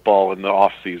NFL football in the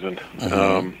off season.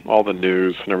 All the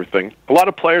news and everything. A lot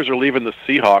of players are leaving the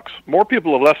Seahawks. More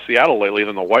people have left Seattle lately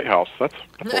than the White House. That's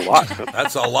a lot.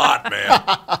 That's a lot, man.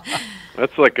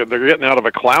 That's like they're getting out of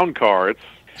a clown car.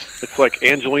 It's like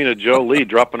Angelina Jolie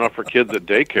dropping off her kids at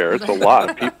daycare. It's a lot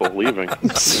of people leaving.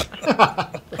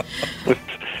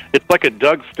 It's like a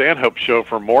Doug Stanhope show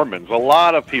for Mormons. A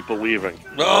lot of people leaving.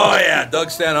 Oh, yeah. Doug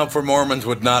Stanhope for Mormons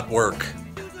would not work.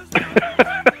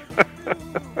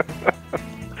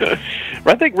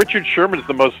 I think Richard Sherman is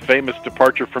the most famous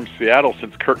departure from Seattle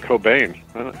since Kurt Cobain.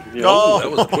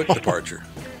 That was a quick departure.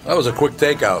 That was a quick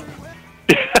takeout.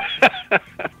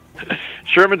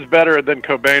 Sherman's better than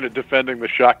Cobain at defending the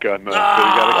shotgun, though, so you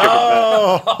got to give him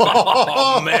that.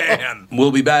 Oh, man.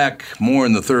 We'll be back more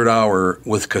in the third hour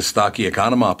with Kostaki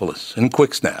Economopoulos and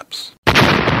Quick Snaps.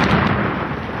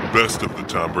 Best of the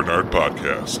Tom Bernard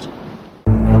Podcast.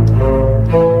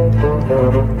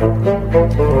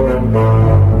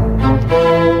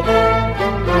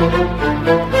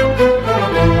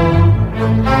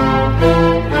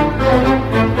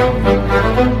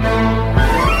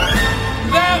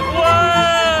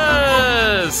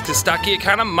 Kostaki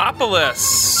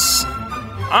Economopoulos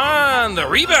on the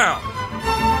rebound.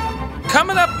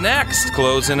 Coming up next,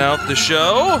 closing out the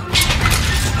show,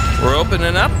 we're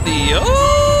opening up the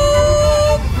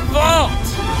old vault.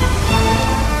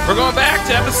 We're going back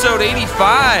to episode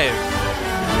 85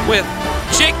 with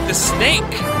Jake the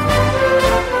Snake.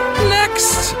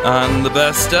 Next on the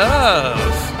best of.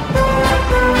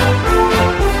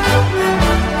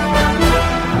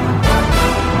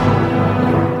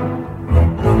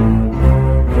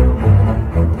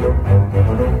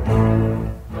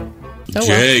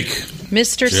 Jake.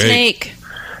 Mr. Snake.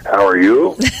 How are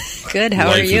you? Good. How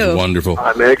Life are you? Is wonderful.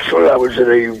 I'm excellent. I was in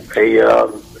a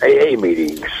AA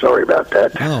meeting. Sorry about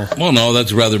that. Oh. Well, no,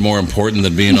 that's rather more important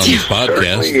than being on this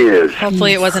podcast. Certainly is.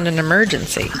 Hopefully it wasn't an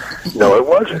emergency. No, it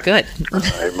wasn't. Good.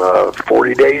 I'm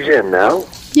 40 days in now.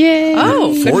 Yay.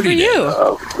 Oh, good for you.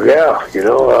 Yeah,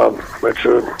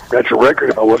 that's a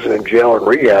record if I wasn't in jail and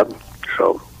rehab.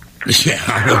 So.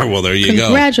 Yeah, well, there you go.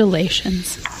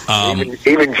 Congratulations.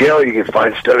 Even jail, you can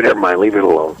find stuff. Never mind, leave it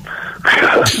alone.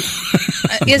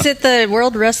 Is it the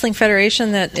World Wrestling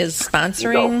Federation that is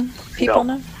sponsoring people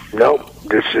now? No,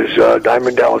 this is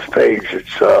Diamond Dallas Page.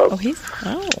 It's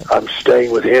I'm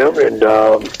staying with him, and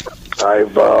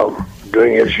I'm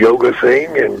doing his yoga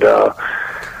thing, and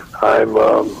I'm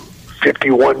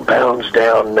 51 pounds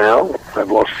down now.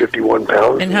 I've lost 51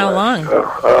 pounds. In how long?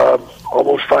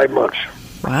 Almost 5 months.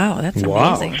 Wow, that's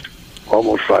amazing.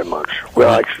 Almost 5 months.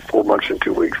 Well, actually 4 months and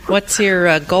 2 weeks. What's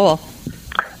your goal?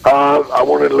 I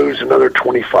want to lose another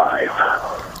 25.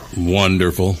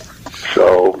 Wonderful.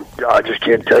 So I just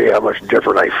can't tell you how much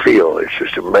different I feel. It's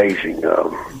just amazing.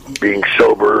 Being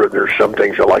sober, there's some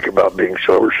things I like about being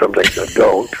sober, some things I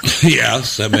don't.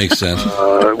 Yes, that makes sense.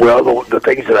 Well, the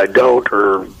things that I don't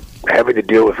are having to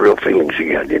deal with real feelings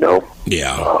again,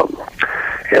 Yeah.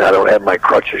 And I don't have my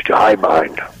crutches to hide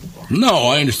behind. No,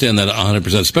 I understand that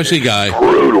 100%, especially a guy.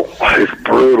 It's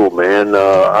brutal, man.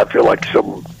 I feel like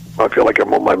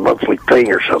I'm on my monthly thing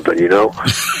or something, What am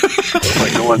I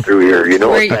going through here?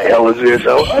 What the hell is this?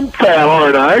 Oh, I'm fat,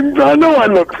 aren't I? I know I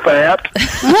look fat.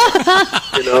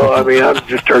 I've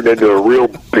just turned into a real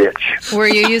bitch. Were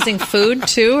you using food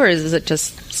too, or is it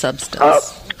just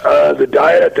substance? The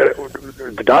diet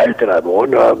that I'm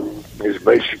on is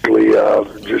basically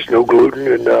just no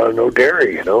gluten and no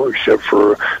dairy, except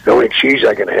for the only cheese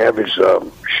I can have is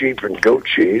sheep and goat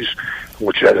cheese,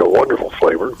 which has a wonderful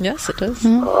flavor. Yes, it does. I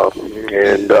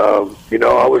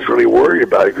was really worried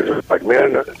about it because I was like,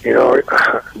 man,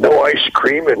 no ice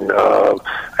cream and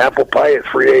apple pie at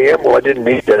 3 a.m. Well, I didn't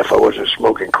need that if I wasn't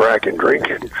smoking crack and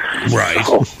drinking. Right.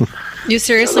 So, you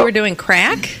seriously were doing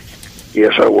crack?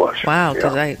 Yes, I was. Wow.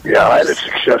 I had a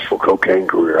successful cocaine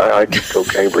career. I did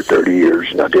cocaine for 30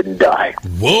 years, and I didn't die.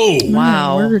 Whoa.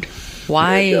 Wow.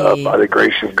 Why? And, by the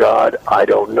grace of God, I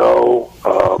don't know.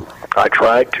 I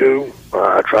tried to.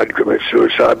 I tried to commit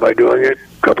suicide by doing it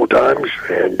a couple times,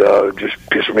 and just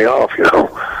pissed me off,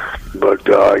 But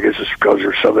I guess it's because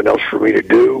there's something else for me to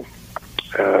do.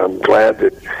 I'm glad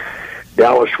that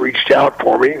Dallas reached out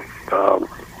for me.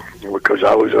 Because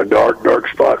I was in a dark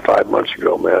spot 5 months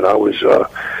ago, man.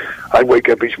 I'd wake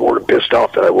up each morning pissed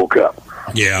off that I woke up.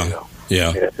 Yeah,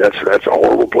 yeah. And that's a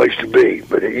horrible place to be.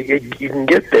 But you can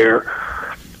get there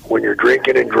when you're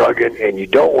drinking and drugging, and you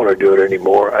don't want to do it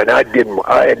anymore. And I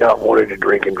had not wanted to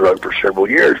drink and drug for several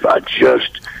years, but I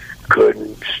just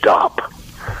couldn't stop.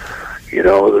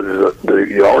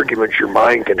 The arguments your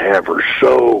mind can have are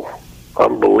so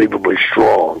unbelievably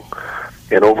strong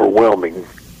and overwhelming.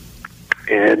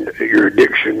 And your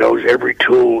addiction knows every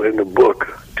tool in the book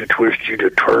to twist you, to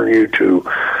turn you, to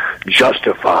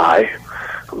justify.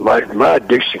 My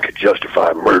addiction could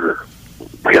justify murder.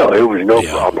 It was no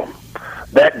problem.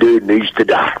 That dude needs to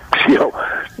die. No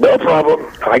problem.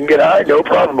 I can get high, no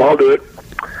problem. I'll do it.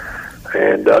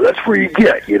 And that's where you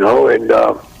get, And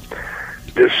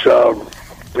this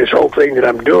whole thing that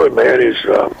I'm doing, man, is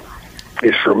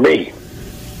for me.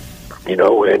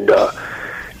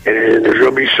 And there's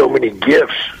going to be so many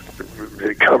gifts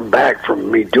that come back from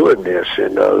me doing this.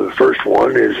 And the first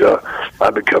one is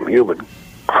I become human.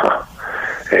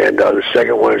 And the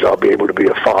second one is I'll be able to be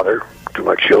a father to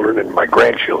my children and my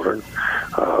grandchildren,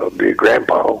 be a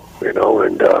grandpa,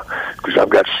 and because I've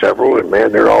got several, and,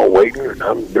 man, they're all waiting,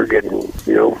 and they're getting,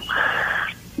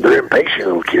 they're impatient,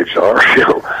 little kids are,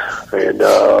 And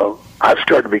I've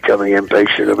started becoming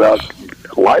impatient about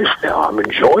life now. I'm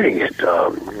enjoying it.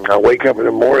 I wake up in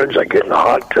the mornings, I get in the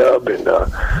hot tub, and I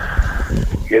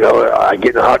get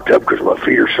in the hot tub because my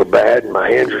feet are so bad and my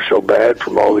hands are so bad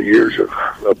from all the years of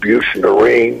abuse in the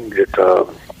ring that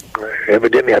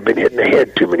evidently I've been hitting the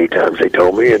head too many times, they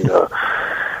told me, and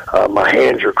my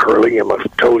hands are curling and my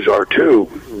toes are too,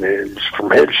 and it's from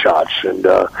headshots, and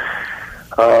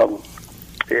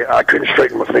I couldn't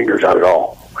straighten my fingers out at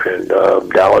all. And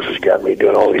Dallas has got me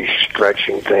doing all these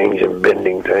stretching things and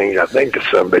bending things. I think the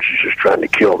son bitch is just trying to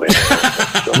kill me.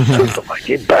 I'm like,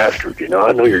 you bastard,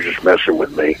 I know you're just messing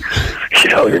with me.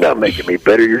 You're not making me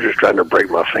better. You're just trying to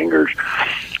break my fingers.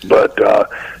 But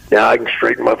now I can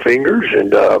straighten my fingers,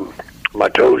 and my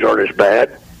toes aren't as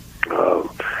bad.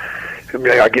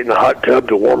 I get in the hot tub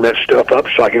to warm that stuff up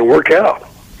so I can work out.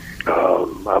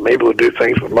 I'm able to do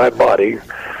things with my body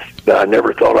that I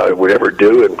never thought I would ever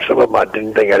do, and some of them I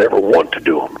didn't think I'd ever want to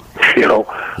do them.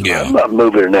 I'm not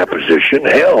moving in that position.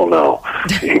 Hell no.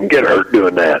 You can get hurt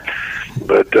doing that.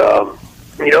 But,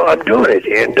 I'm doing it.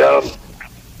 And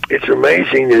it's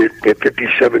amazing that at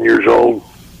 57 years old,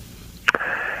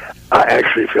 I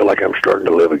actually feel like I'm starting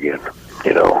to live again.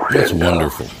 That's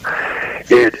wonderful.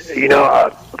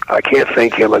 I can't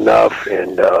thank him enough,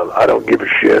 and I don't give a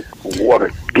shit.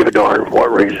 Give a darn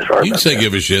what reasons are. You can say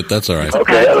give a shit. That's all right.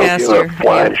 Okay, I don't give a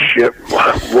flying shit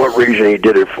what reason he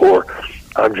did it for.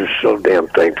 I'm just so damn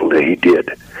thankful that he did,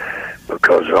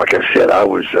 because, like I said, I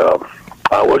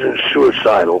wasn't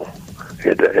suicidal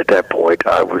at that point.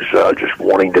 I was just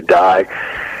wanting to die,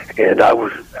 and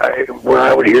when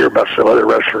I would hear about some other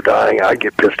wrestler dying, I'd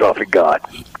get pissed off at God.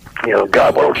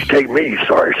 God, why don't you take me, you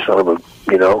sorry son of a,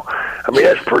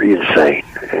 that's pretty insane.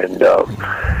 And,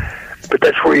 but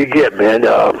that's where you get, man,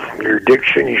 your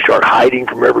addiction, you start hiding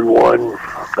from everyone.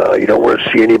 You don't want to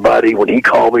see anybody. When he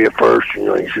called me at first, he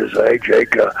says, "Hey,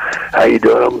 Jake, how you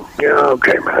doing?"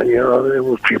 Okay, man, there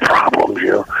were a few problems,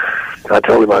 I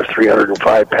told him I was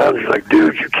 305 pounds. He's like,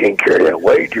 "Dude, you can't carry that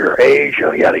weight. Your age,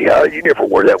 yada, yada. You never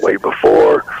wore that weight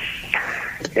before."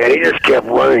 And he just kept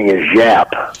running his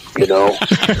yap, and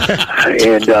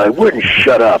wouldn't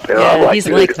shut up. And I'm like,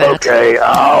 "Dude, okay,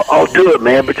 I'll do it,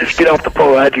 man, but just get off the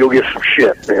phone. I had to go get some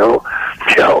shit, And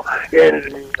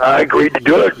I agreed to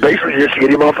do it, basically just to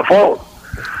get him off the phone.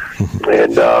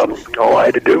 And all I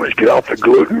had to do was get off the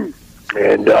gluten.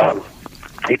 And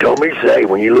he told me, say,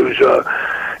 when you lose,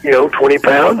 20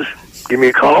 pounds, give me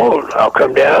a call. I'll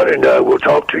come down and we'll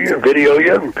talk to you and video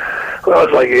you. And, I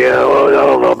was like, I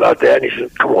don't know about that. And he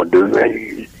said, "Come on, dude,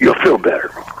 man, you'll feel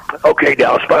better." Okay,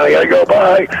 Dallas, fine, I gotta go,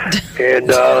 bye. And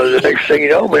the next thing you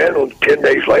know, man, 10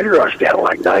 days later, I was down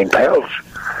like 9 pounds.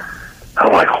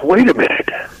 I'm like, wait a minute.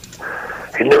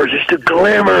 And there was just a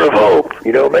glimmer of hope.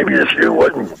 Maybe this dude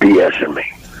wasn't BSing me.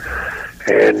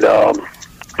 And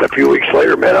a few weeks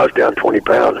later, man, I was down 20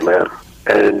 pounds, man.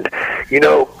 And,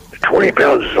 20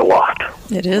 pounds is a lot.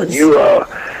 It is. When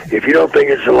if you don't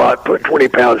think it's a lot, put 20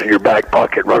 pounds in your back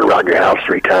pocket, run around your house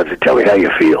 3 times, and tell me how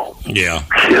you feel. Yeah.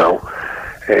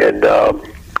 And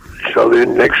so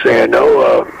then next thing I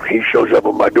know, he shows up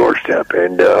on my doorstep,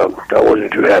 and I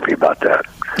wasn't too happy about that.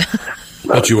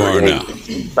 But you are now.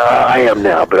 I am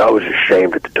now, but I was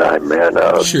ashamed at the time, man.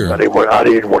 Sure. I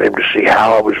didn't want him to see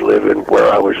how I was living,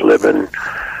 where I was living,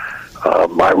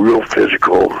 my real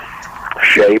physical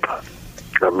shape.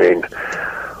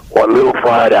 What little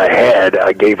pride I had,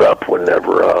 I gave up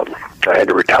whenever I had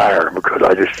to retire, because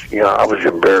I just, I was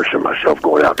embarrassing myself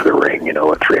going out to the ring, at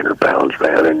 300 pounds,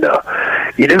 man. And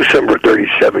you do something for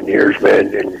 37 years,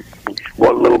 man, and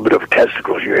what little bit of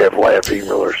testicles you have left, even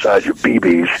though they're the size of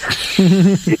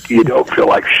BBs, you don't feel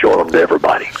like showing them to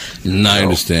everybody. No, I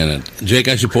understand it. Jake,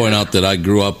 I should point out that I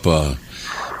grew up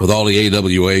with all the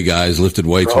AWA guys, lifted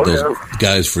weights with those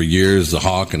guys for years, the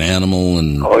Hawk and Animal.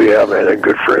 And oh, yeah, man, they're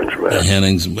good friends, man.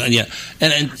 Hennings. Yeah,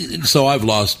 and so I've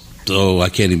lost, I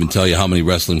can't even tell you how many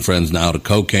wrestling friends now to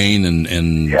cocaine and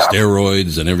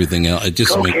steroids and everything else. It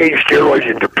just cocaine, steroids,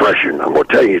 and depression. I'm going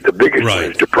to tell you, the biggest one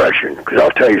is depression. Because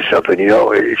I'll tell you something,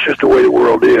 it's just the way the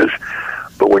world is.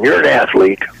 But when you're an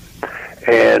athlete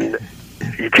and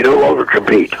you can no longer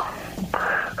compete,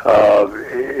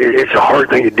 it's a hard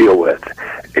thing to deal with,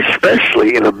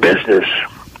 especially in a business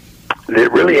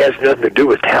that really has nothing to do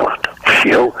with talent.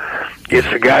 It's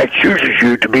the guy chooses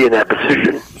you to be in that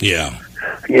position. Yeah.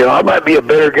 I might be a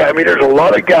better guy. There's a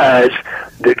lot of guys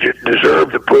that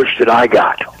deserve the push that I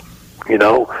got,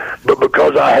 but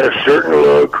because I had a certain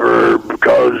look, or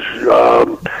because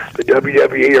the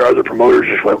WWE or other promoters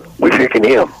just went, "We're picking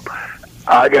him,"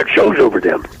 I got chose over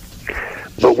them.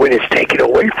 But when it's taken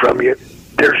away from you,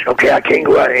 I can't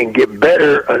go out and get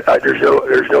better.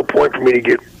 There's no point for me to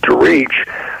get to reach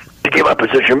to get my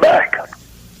position back.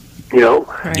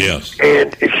 Right. Yes.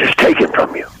 And it's just taken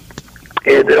from you.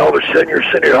 And then all of a sudden you're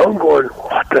sitting at home going,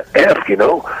 "What the F?"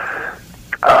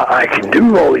 I can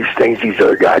do all these things these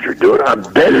other guys are doing. I'm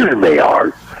better than they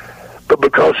are, but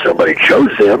because somebody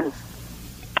chose them,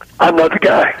 I'm not the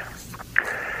guy.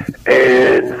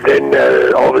 And then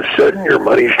all of a sudden your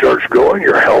money starts going,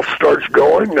 your health starts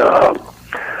going.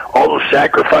 All the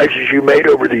sacrifices you made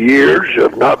over the years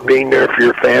of not being there for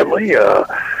your family.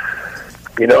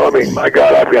 My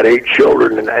God, I've got 8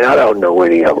 children, and I don't know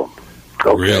any of them.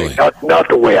 Okay? Really? Not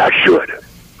the way I should.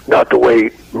 Not the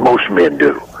way most men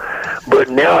do. But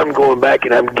now I'm going back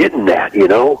and I'm getting that,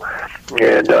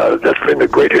 And that's been the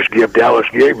greatest gift Dallas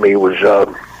gave me was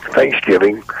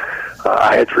Thanksgiving.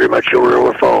 I had 3 of my children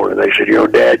on the phone, and they said,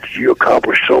 "Dad, you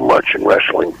accomplished so much in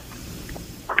wrestling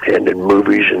and in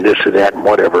movies and this and that and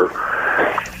whatever.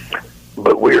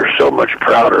 but we are so much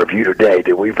prouder of you today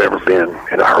than we've ever been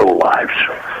in our whole lives.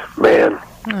 Man,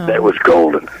 that was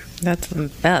golden. That's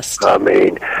the best. I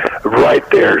mean, right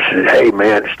there said, hey,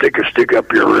 man, stick a stick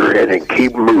up your rear end and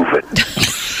keep moving.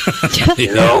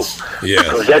 You know? Yes.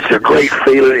 Because that's a great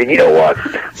feeling. And you know what?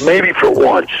 Maybe for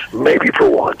once,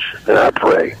 and I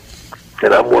pray,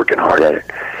 and I'm working hard at it,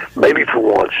 maybe for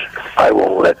once, I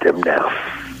won't let them down.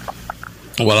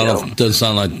 Well, it doesn't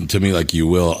sound like to me like you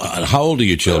will. How old are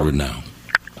your children now?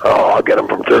 Oh, I got them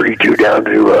from 32 down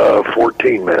to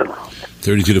 14, man.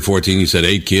 32 to 14, you said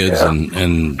 8 kids,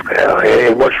 and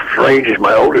what's strange is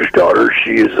my oldest daughter,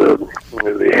 she is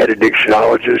the head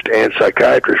addictionologist and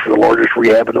psychiatrist for the largest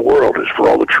rehab in the world. It's for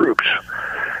all the troops.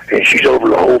 And she's over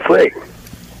the whole thing.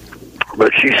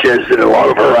 But she says that a lot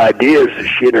of her ideas that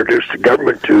she introduced the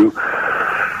government to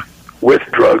with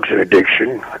drugs and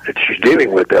addiction that she's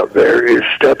dealing with out there is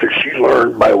stuff that she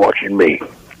learned by watching me.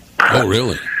 Oh,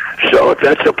 really? So if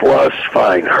that's a plus,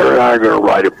 fine. Her and I are going to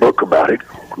write a book about it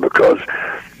because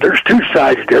there's two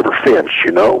sides to every fence,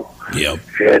 you know? Yep.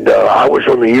 And I was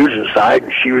on the using side,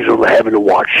 and she was on the having to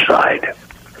watch side.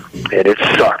 And it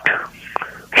sucked,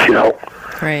 you know?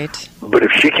 Right. But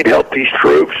if she can help these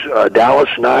troops, Dallas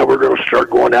and I, we're going to start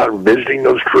going out and visiting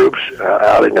those troops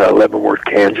out in Leavenworth,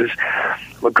 Kansas,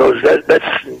 because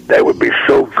that would be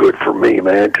so good for me,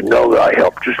 man, to know that I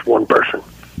helped just one person.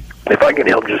 If I can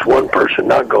help just one person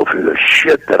not go through the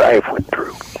shit that I went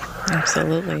through.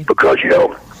 Absolutely. Because, you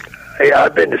know, hey,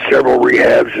 I've been to several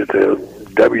rehabs that the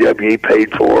WWE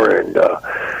paid for and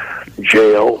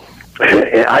jail.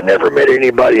 And I never met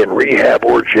anybody in rehab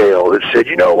or jail that said,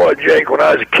 you know what, Jake, when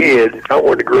I was a kid, I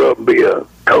wanted to grow up and be a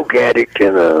coke addict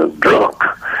and a drunk.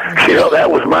 You know, that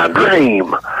was my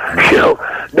dream. You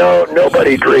know, no,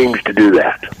 nobody dreams to do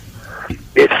that.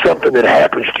 It's something that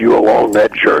happens to you along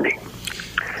that journey.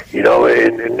 You know,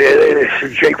 and they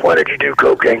said, Jake, why did you do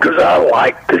cocaine? Because I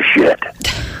liked the shit.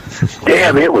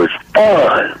 Damn, it was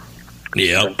fun.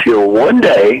 Yeah. Until one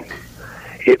day,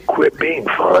 it quit being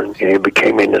fun, and it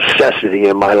became a necessity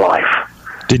in my life.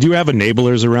 Did you have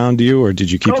enablers around you, or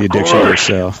did you keep the addiction to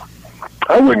yourself?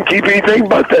 I wouldn't keep anything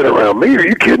but that around me. Are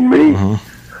you kidding me?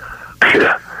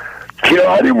 You know,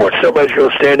 I didn't want somebody's going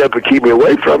to stand up and keep me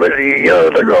away from it. You know,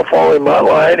 they're going to fall in my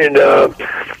line, and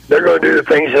they're going to do the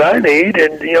things that I need.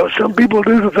 And, you know, some people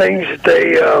do the things that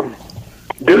they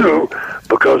do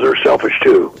because they're selfish,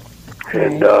 too.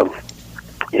 And,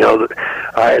 you know,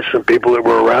 I had some people that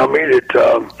were around me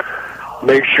that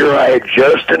made sure I had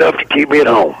just enough to keep me at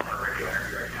home.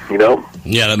 You know?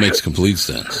 Yeah, that makes complete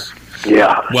sense.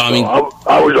 Yeah. Well, I mean,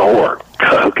 I was a whore.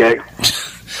 Okay.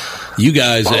 You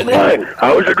guys,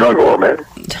 I was a drug whore, man.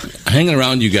 Hanging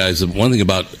around you guys. One thing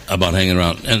about hanging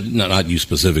around, and not you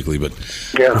specifically, but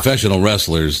professional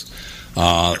wrestlers,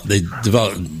 they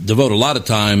devote a lot of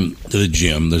time to the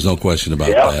gym. There's no question about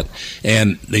that,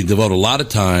 and they devote a lot of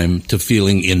time to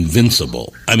feeling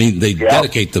invincible. I mean, they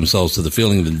dedicate themselves to the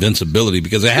feeling of invincibility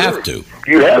because they have to.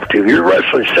 You have to. You're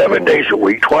wrestling 7 days a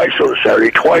week, twice on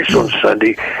Saturday, twice on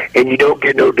Sunday, and you don't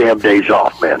get no damn days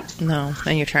off, man. No,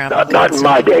 and you travel. Not in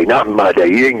my day. Not in my day.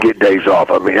 You didn't get days off.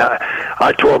 I mean,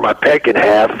 I tore my pec in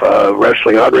half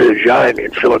wrestling Andre the Giant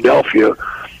in Philadelphia.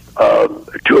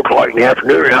 2 o'clock in the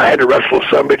afternoon, and I had to wrestle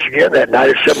some bitch again that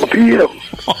night at 7 p.m.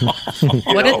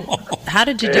 How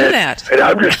did you do that? And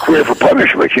I'm just queer for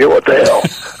punishment. You know what the hell?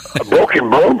 A broken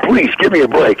bone? Please give me a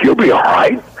break. You'll be all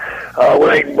right.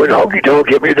 When Honky Tonk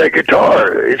gave me that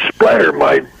guitar, it splattered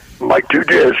my 2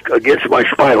 discs against my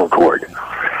spinal cord.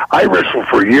 I wrestled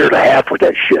for a year and a half with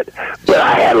that shit, but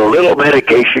I had a little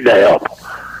medication to help.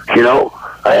 You know.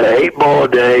 I had an 8-ball a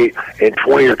day and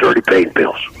 20 or 30 pain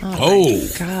pills. Oh,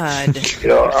 God! You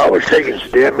know, I was taking so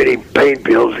damn many pain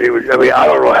pills. I mean, I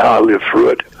don't know how I lived through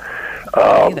it.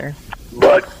 Either.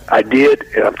 But I did,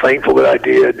 and I'm thankful that I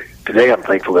did. Today, I'm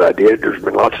thankful that I did. There's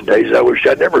been lots of days I wish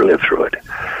I'd never lived through it.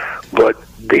 But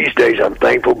these days, I'm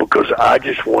thankful because I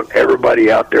just want everybody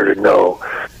out there to know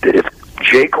that if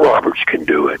Jake Roberts can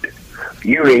do it,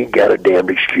 you ain't got a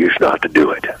damned excuse not to do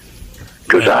it.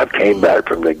 Because I've came back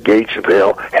from the gates of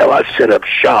hell. Hell, I set up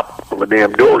shop on the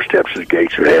damn doorsteps of the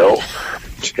gates of hell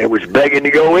and was begging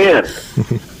to go in.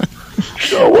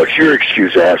 So what's your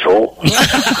excuse, asshole?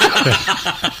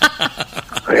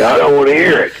 I don't want to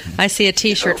hear it. I see a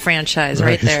T-shirt franchise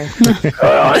right there.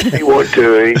 I see one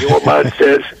too. You know what mine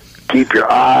says? Keep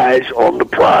your eyes on the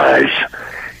prize.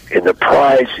 And the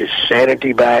prize is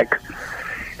sanity back,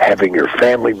 having your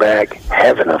family back,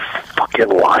 having a fucking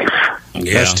life.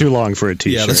 Yeah. That's too long for a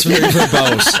T-shirt. Yeah, that's very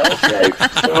verbose. Okay.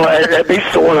 Well, at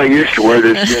least the one I used to wear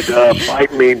that said,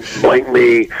 bite me, blank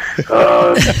me,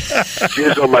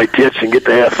 jizz on my tits and get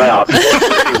the F out.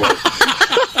 Anyway.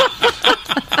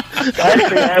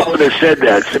 Actually, I wouldn't have said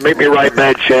that. So make me write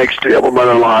bad checks, tell them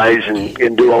other lies,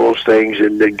 and do all those things,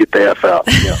 and then get the F out.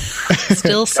 Yeah.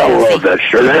 Still sassy. I love that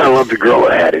shirt. And I love the girl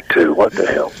that had it, too. What the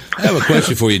hell? I have a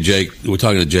question for you, Jake. We're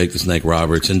talking to Jake the Snake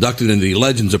Roberts, inducted into the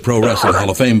Legends of Pro Wrestling Hall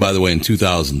of Fame, by the way, in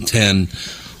 2010.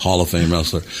 Hall of Fame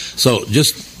wrestler. So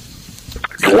just...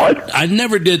 What? I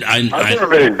never did... I've never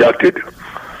been inducted.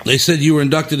 They said you were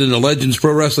inducted in the Legends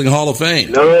Pro Wrestling Hall of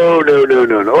Fame. No.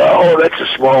 Oh, that's a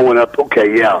small one up.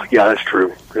 Okay, yeah, that's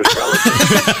true.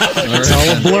 It's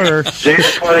all a blur. See,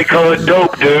 that's why they call it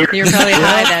dope, dude. You were probably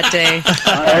high that day.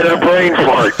 I had a brain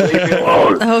fart. Leave me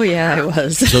alone. Oh, yeah, I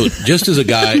was. So just as a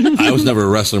guy, I was never a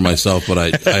wrestler myself, but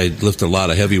I lifted a lot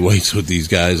of heavy weights with these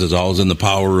guys. As I was in the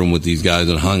power room with these guys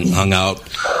and hung out,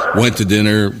 went to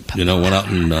dinner, went out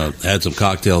and had some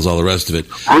cocktails, all the rest of it.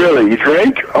 Really? You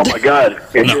drank? Oh, my God.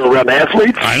 And you were around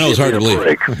athletes? I know, it's hard to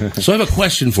believe. So I have a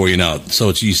question for you now. So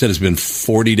you said it's been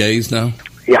 40 days now?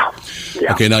 Yeah.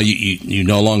 Okay, now you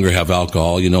no longer have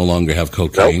alcohol. You no longer have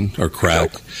cocaine or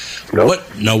crack. Nope.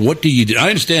 What do you do? I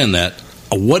understand that.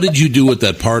 What did you do with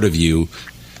that part of you?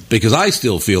 Because I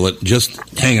still feel it just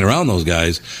hanging around those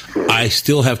guys. I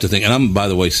still have to think, and I'm, by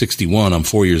the way, 61. I'm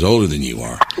 4 years older than you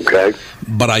are. Okay.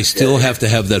 But I still have to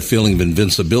have that feeling of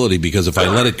invincibility because if I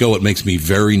let it go, it makes me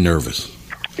very nervous.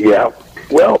 Yeah.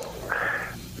 Well,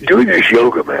 doing this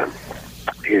yoga, man,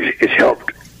 is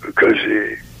helped because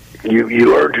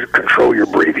you learn to control your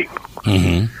breathing.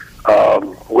 Mm-hmm.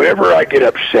 Whenever I get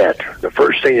upset, the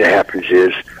first thing that happens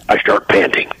is I start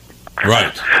panting.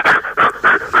 Right.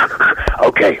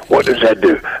 Okay, what does that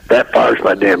do? That fires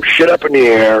my damn shit up in the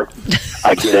air.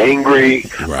 I get angry.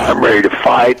 Right. I'm ready to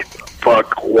fight.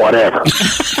 Fuck, whatever.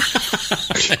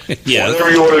 Yeah.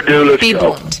 Whatever you want to do, let's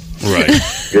go. Right.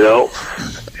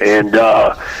 And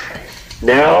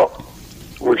now,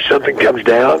 when something comes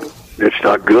down that's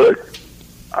not good,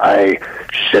 I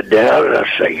sit down and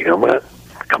I say, you know what?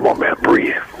 Come on, man,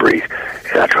 breathe.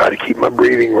 And I try to keep my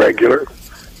breathing regular.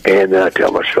 And then I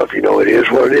tell myself, it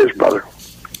is what it is, brother.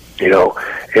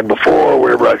 And before,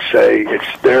 whenever I'd say,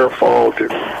 it's their fault.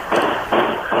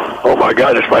 Oh, my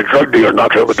God, it's my drug dealer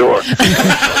knocking on the door.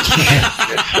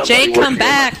 Jake, come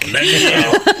back.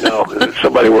 No,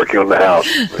 somebody working on the house.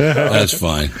 That's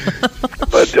fine.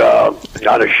 But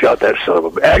I'd have shot that son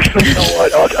of a... Actually, you know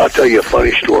what? I'll tell you a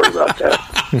funny story about that.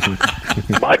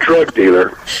 My drug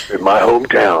dealer in my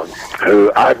hometown,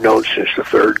 who I've known since the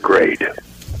 3rd grade,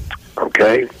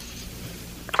 okay?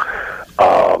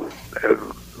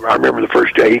 I remember the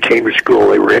first day he came to school,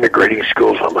 they were integrating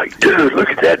schools. I'm like, dude, look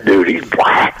at that dude. He's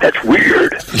black. That's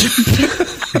weird.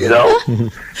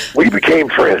 We became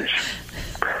friends.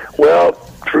 Well,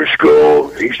 through school,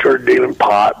 he started dealing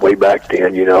pot way back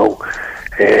then,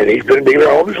 and he's been a dealer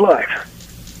all his life.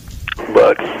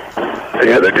 But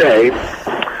the other day,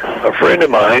 a friend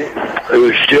of mine who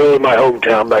was still in my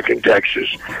hometown back in Texas,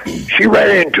 she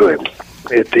ran into him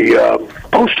at the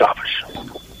post office.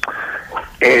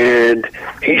 And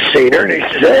he's seen her, and he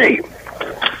says, hey,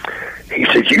 he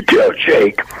says, you tell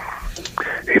Jake,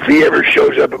 if he ever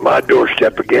shows up at my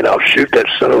doorstep again, I'll shoot that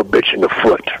son of a bitch in the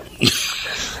foot.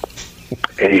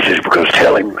 And he says, because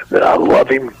tell him that I love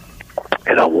him,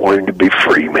 and I want him to be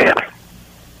free, man.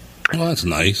 Well, that's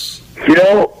nice.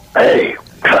 Hey,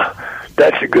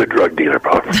 that's a good drug dealer,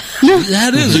 bro.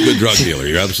 That is a good drug dealer.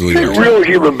 You're absolutely right. He's a real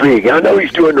human being. I know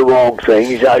he's doing the wrong thing.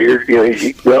 He's out here,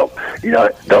 the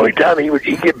only time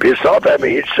he'd get pissed off at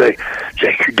me, he'd say,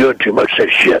 Jake, you're doing too much of that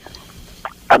shit.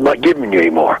 I'm not giving you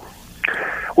anymore.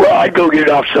 Well, I'd go get it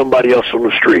off somebody else on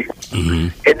the street. Mm-hmm.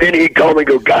 And then he'd call me and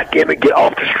go, God damn it, get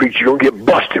off the street. You're going to get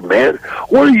busted, man.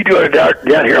 What are you doing down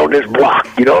here on this block?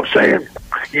 You know what I'm saying?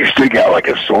 You stick out like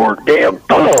a sore damn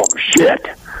thumb. Shit.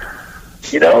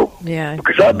 Yeah.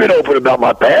 Because I've been open about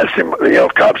my past, and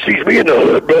if cop sees me in the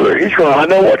hood, brother, he's going, I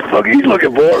know what the fuck he's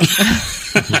looking for.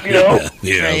 Yeah.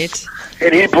 Right.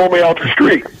 And he'd pull me off the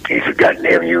street. He said, God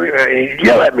damn you, and he'd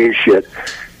yell at me and shit.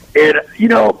 And,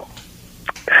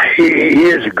 he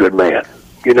is a good man.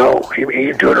 He's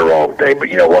doing the wrong thing, but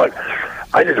you know what?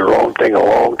 I did the wrong thing a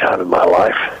long time in my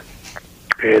life.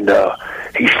 And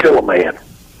he's still a man.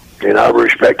 And I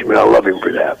respect him and I love him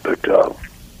for that. But,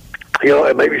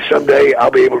 and maybe someday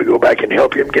I'll be able to go back and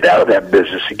help him get out of that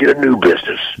business and get a new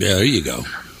business. Yeah, there you go.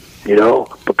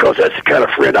 Because that's the kind of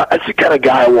friend, that's the kind of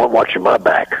guy I want watching my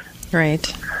back. Right.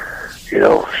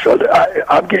 So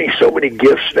I'm getting so many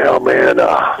gifts now, man.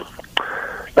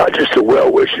 Not just the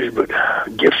well wishes, but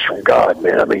gifts from God,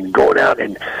 man. I mean, going out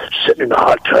and sitting in the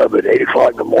hot tub at 8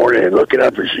 o'clock in the morning and looking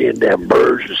up and seeing damn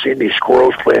birds and seeing these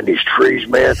squirrels playing these trees,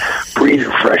 man,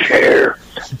 breathing fresh air.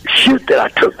 Shit that I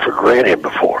took for granted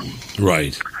before.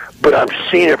 Right. but I'm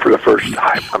seeing it for the first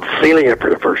time. I'm feeling it for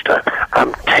the first time.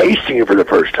 I'm tasting it for the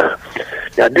first time.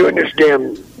 Now, doing this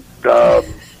damn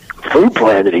food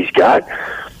plan that he's got,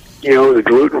 the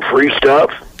gluten-free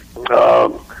stuff,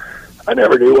 I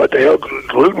never knew what the hell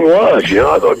gluten was.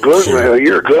 I thought gluten,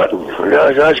 you're a glutton.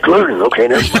 That's gluten. Okay,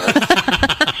 never mind.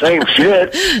 Same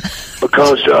shit,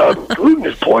 because gluten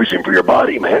is poison for your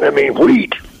body, man. I mean,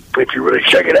 wheat, if you really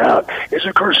check it out, is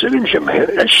a carcinogen,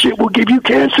 man. That shit will give you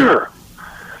cancer.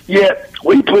 Yet,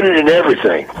 we put it in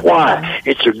everything. Why?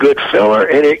 It's a good filler,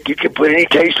 and you can put any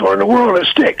taste on it in the world, and it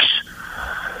sticks.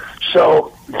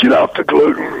 So, get off the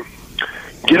gluten,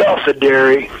 get off the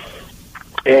dairy,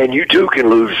 and you too can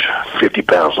lose 50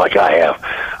 pounds like I have.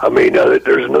 I mean,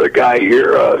 there's another guy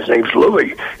here, his name's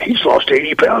Louis. He's lost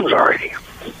 80 pounds already.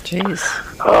 Jeez.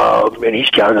 And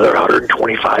he's got another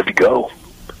 125 to go.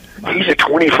 He's a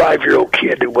 25-year-old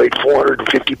kid that weighed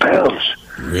 450 pounds.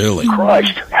 Really?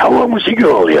 Christ, how long was he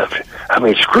going to live? I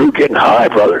mean, screw getting high,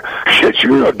 brother. Shit,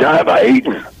 you're going to die by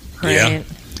eating. Yeah.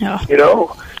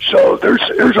 So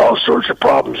there's all sorts of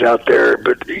problems out there,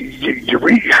 but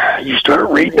you start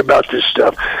reading about this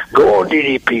stuff. Go on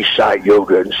DDP's site,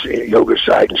 yoga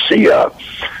site, and see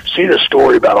the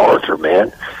story about Arthur,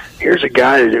 man. Here's a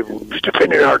guy that was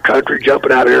defending our country,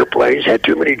 jumping out of airplanes, had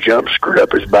too many jumps, screwed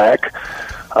up his back,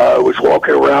 was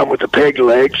walking around with the peg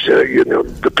legs,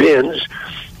 the pins,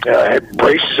 had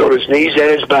braces on his knees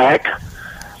and his back,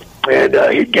 and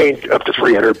he'd gained up to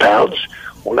 300 pounds.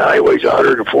 Well, now he weighs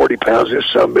 140 pounds. This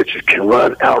son of a bitch can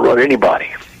outrun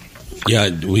anybody. Yeah,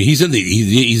 he's in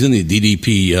the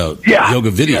DDP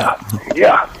yoga video.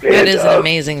 Yeah. It is an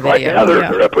amazing video. Right now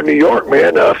they're up in New York,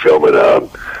 man, filming the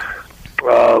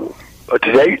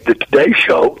Today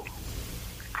Show,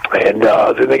 and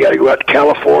then they got to go out to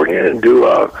California and do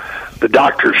the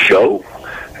Doctor's Show.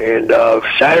 And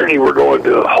Saturday we're going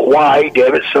to Hawaii.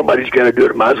 Damn it, somebody's got to do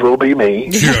it. It might as well be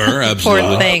me. Sure, absolutely.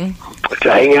 Poor thing.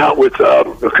 To hang out with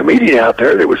a comedian out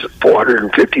there that was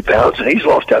 450 pounds, and he's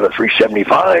lost down to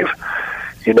 375.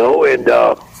 And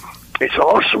it's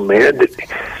awesome, man, that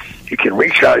you can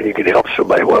reach out and you can help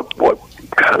somebody. What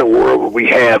kind of world would we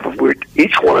have if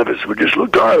each one of us would just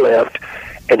look to our left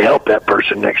and help that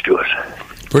person next to us?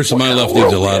 Person to my left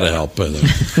needs a lot of help. By the way.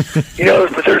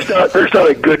 But there's not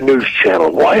a good news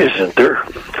channel. Why isn't there?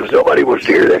 Because nobody wants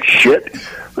to hear that shit.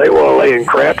 They want to lay in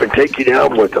crap and take you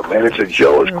down with them, man. It's a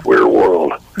jealous, queer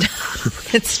world.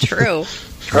 It's true.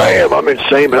 I am. I'm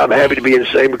insane, but I'm happy to be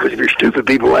insane because if you're stupid,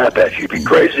 people laugh at you. If you're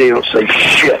crazy, you don't say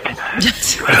shit.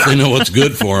 If they know what's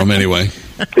good for them, anyway.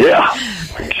 Yeah,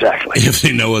 exactly. If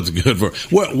they know what's good for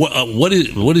what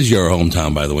is your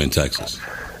hometown, by the way, in Texas?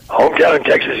 Hometown in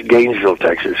Texas is Gainesville,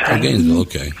 Texas. Oh, Gainesville,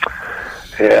 okay.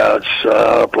 Yeah, it's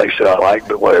a place that I like,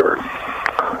 but whatever.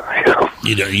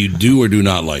 You do or do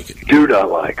not like it? Do not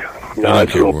like it. No,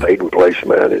 it's a little pagan place,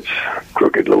 man. It's a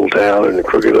crooked little town and a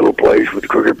crooked little place with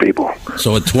crooked people.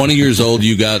 So at 20 years old,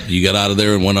 you got out of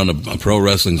there and went on a pro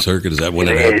wrestling circuit? Is that when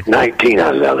it happened? At 19,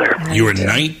 I was out there. You were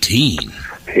 19?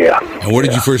 Yeah. And where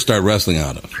did you first start wrestling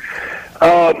out of?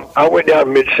 I went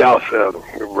down Mid-South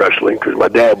wrestling because my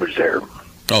dad was there.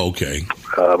 Oh, okay.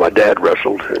 My dad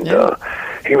wrestled, and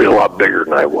he was a lot bigger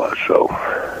than I was, so,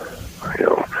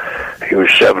 he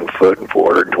was 7 foot and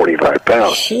 425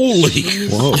 pounds. Holy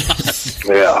whoa!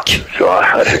 Yeah, so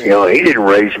he didn't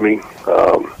raise me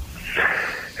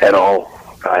at all.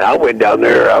 I went down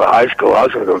there out of high school. I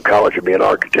was going to go to college and be an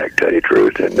architect, tell you the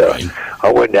truth. And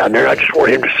I went down there. I just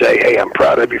wanted him to say, "Hey, I'm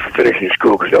proud of you for finishing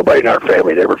school," because nobody in our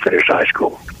family had ever finished high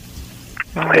school.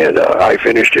 And I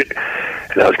finished it,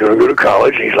 and I was going to go to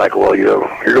college. And he's like, "Well, you're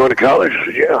going to college?" I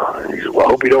said, "Yeah." And he said, "Well, I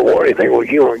hope you don't want anything." Well,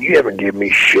 you haven't given me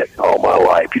shit all my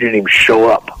life. You didn't even show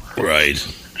up. Right.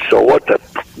 So what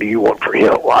do you want from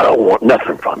him? Well, I don't want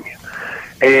nothing from you.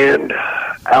 And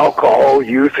alcohol,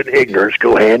 youth, and ignorance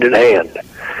go hand in hand.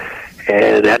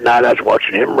 And that night I was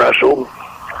watching him wrestle.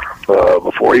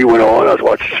 Before he went on, I was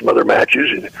watching some other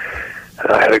matches, and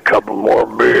I had a couple more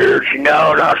beers, and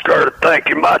I started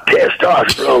thinking my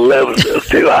testosterone levels were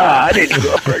too high. I didn't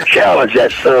go up there and challenge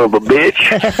that son of a bitch.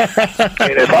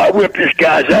 And if I whip this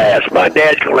guy's ass, my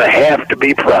dad's going to have to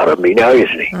be proud of me now,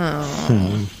 isn't he?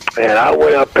 Oh. And I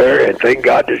went up there, and thank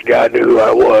God this guy knew who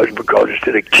I was, because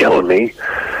instead of killing me,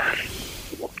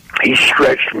 he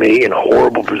stretched me in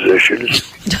horrible positions.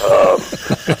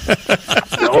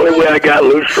 The only way I got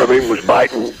loose from him was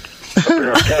biting up in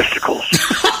our testicles.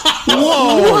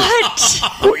 Whoa! What?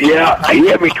 Well, yeah, he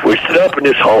had me twisted up in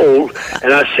this hole,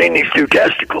 and I seen these two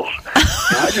testicles.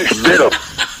 And I just bit them.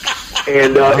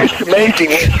 And it's amazing.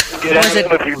 Get out of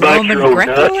them if you bite your own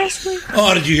nuts.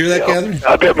 Oh, did you hear that, Catherine?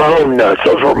 I bit my own nuts.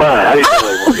 Those were mine. I didn't know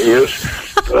they were his.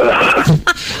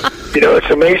 You know, it's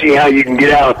amazing how you can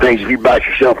get out of things if you bite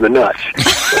yourself in the nuts.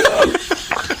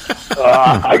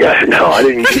 I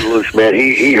didn't get loose, man.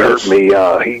 He hurt me.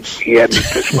 He had me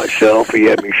piss myself. He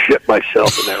had me shit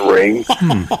myself in that ring.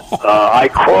 I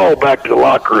crawled back to the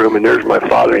locker room, and there's my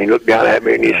father. And he looked down at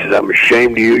me, and he says, "I'm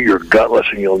ashamed of you. You're gutless,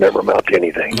 and you'll never amount to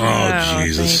anything." Oh,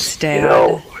 Jesus. Thanks, Dad. You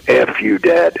know, F you,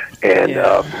 Dad. And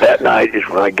that night is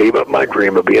when I gave up my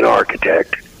dream of being an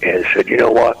architect and said, you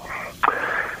know what?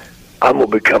 I'm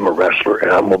going to become a wrestler, and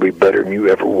I'm going to be better than you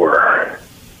ever were.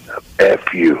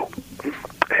 F you.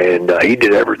 And he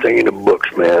did everything in the books,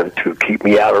 man, to keep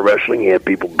me out of wrestling. He had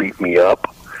people beat me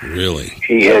up. Really?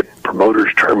 He had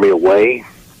promoters turn me away,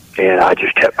 and I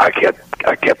kept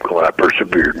going. I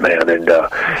persevered, man. And You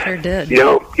sure did. you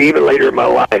know, even later in my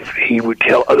life, he would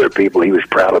tell other people he was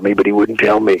proud of me, but he wouldn't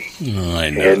tell me. Oh, I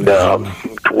know.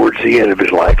 And towards the end of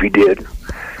his life, he did.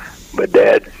 But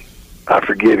Dad, I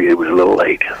forgive you. It was a little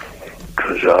late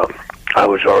because I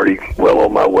was already well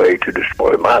on my way to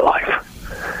destroy my life.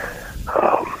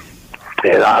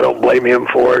 And I don't blame him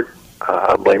for it.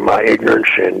 I blame my ignorance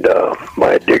and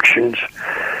my addictions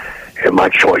and my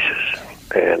choices.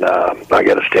 And I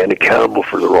got to stand accountable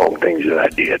for the wrong things that I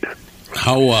did.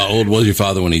 How old was your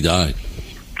father when he died?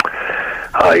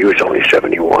 He was only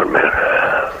 71, man.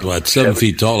 Well, at 7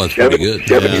 feet tall, that's pretty good.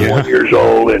 71 years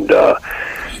old and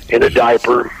in a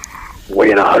diaper,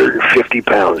 weighing 150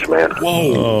 pounds, man.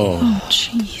 Whoa. Oh,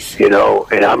 jeez. You know,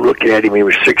 and I'm looking at him. He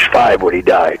was 6'5" when he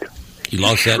died. He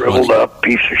lost that shriveled much? up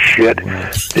piece of shit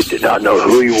that did not know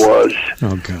who he was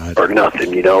or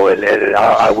nothing, you know. And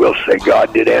I will say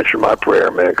God did answer my prayer,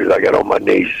 man, because I got on my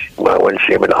knees when I went to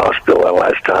see him in the hospital that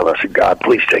last time. I said, God,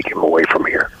 please take him away from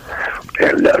here.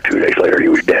 And 2 days later, he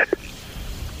was dead.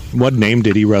 What name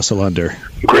did he wrestle under?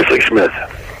 Grizzly Smith.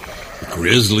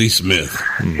 Grizzly Smith.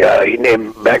 Yeah, he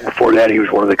named back before that. He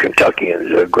was one of the Kentuckians,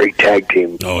 a great tag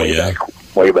team.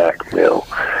 Way back, you know.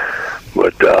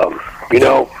 But you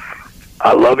know,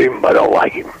 I love him. I don't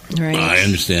like him. Right. I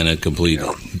understand that completely.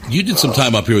 You did some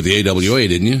time up here with the AWA,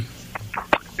 didn't you?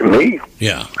 Me?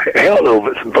 Yeah. Hell no,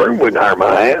 but Vern wouldn't hire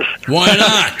my ass. Why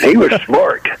not? He was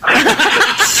smart.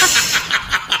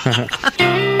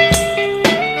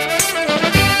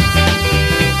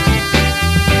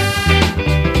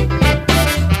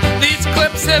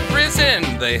 Have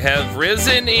risen. They have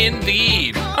risen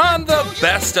indeed. On the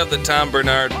Best of the Tom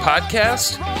Bernard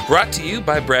podcast, brought to you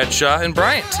by Bradshaw and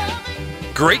Bryant.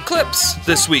 Great clips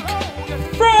this week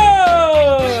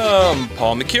from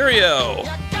Paul Mercurio,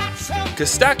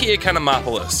 Kostaki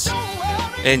Economopoulos,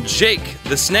 and Jake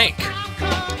the Snake.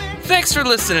 Thanks for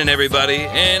listening, everybody,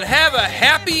 and have a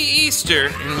happy Easter,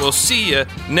 and we'll see you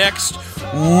next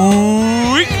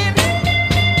week.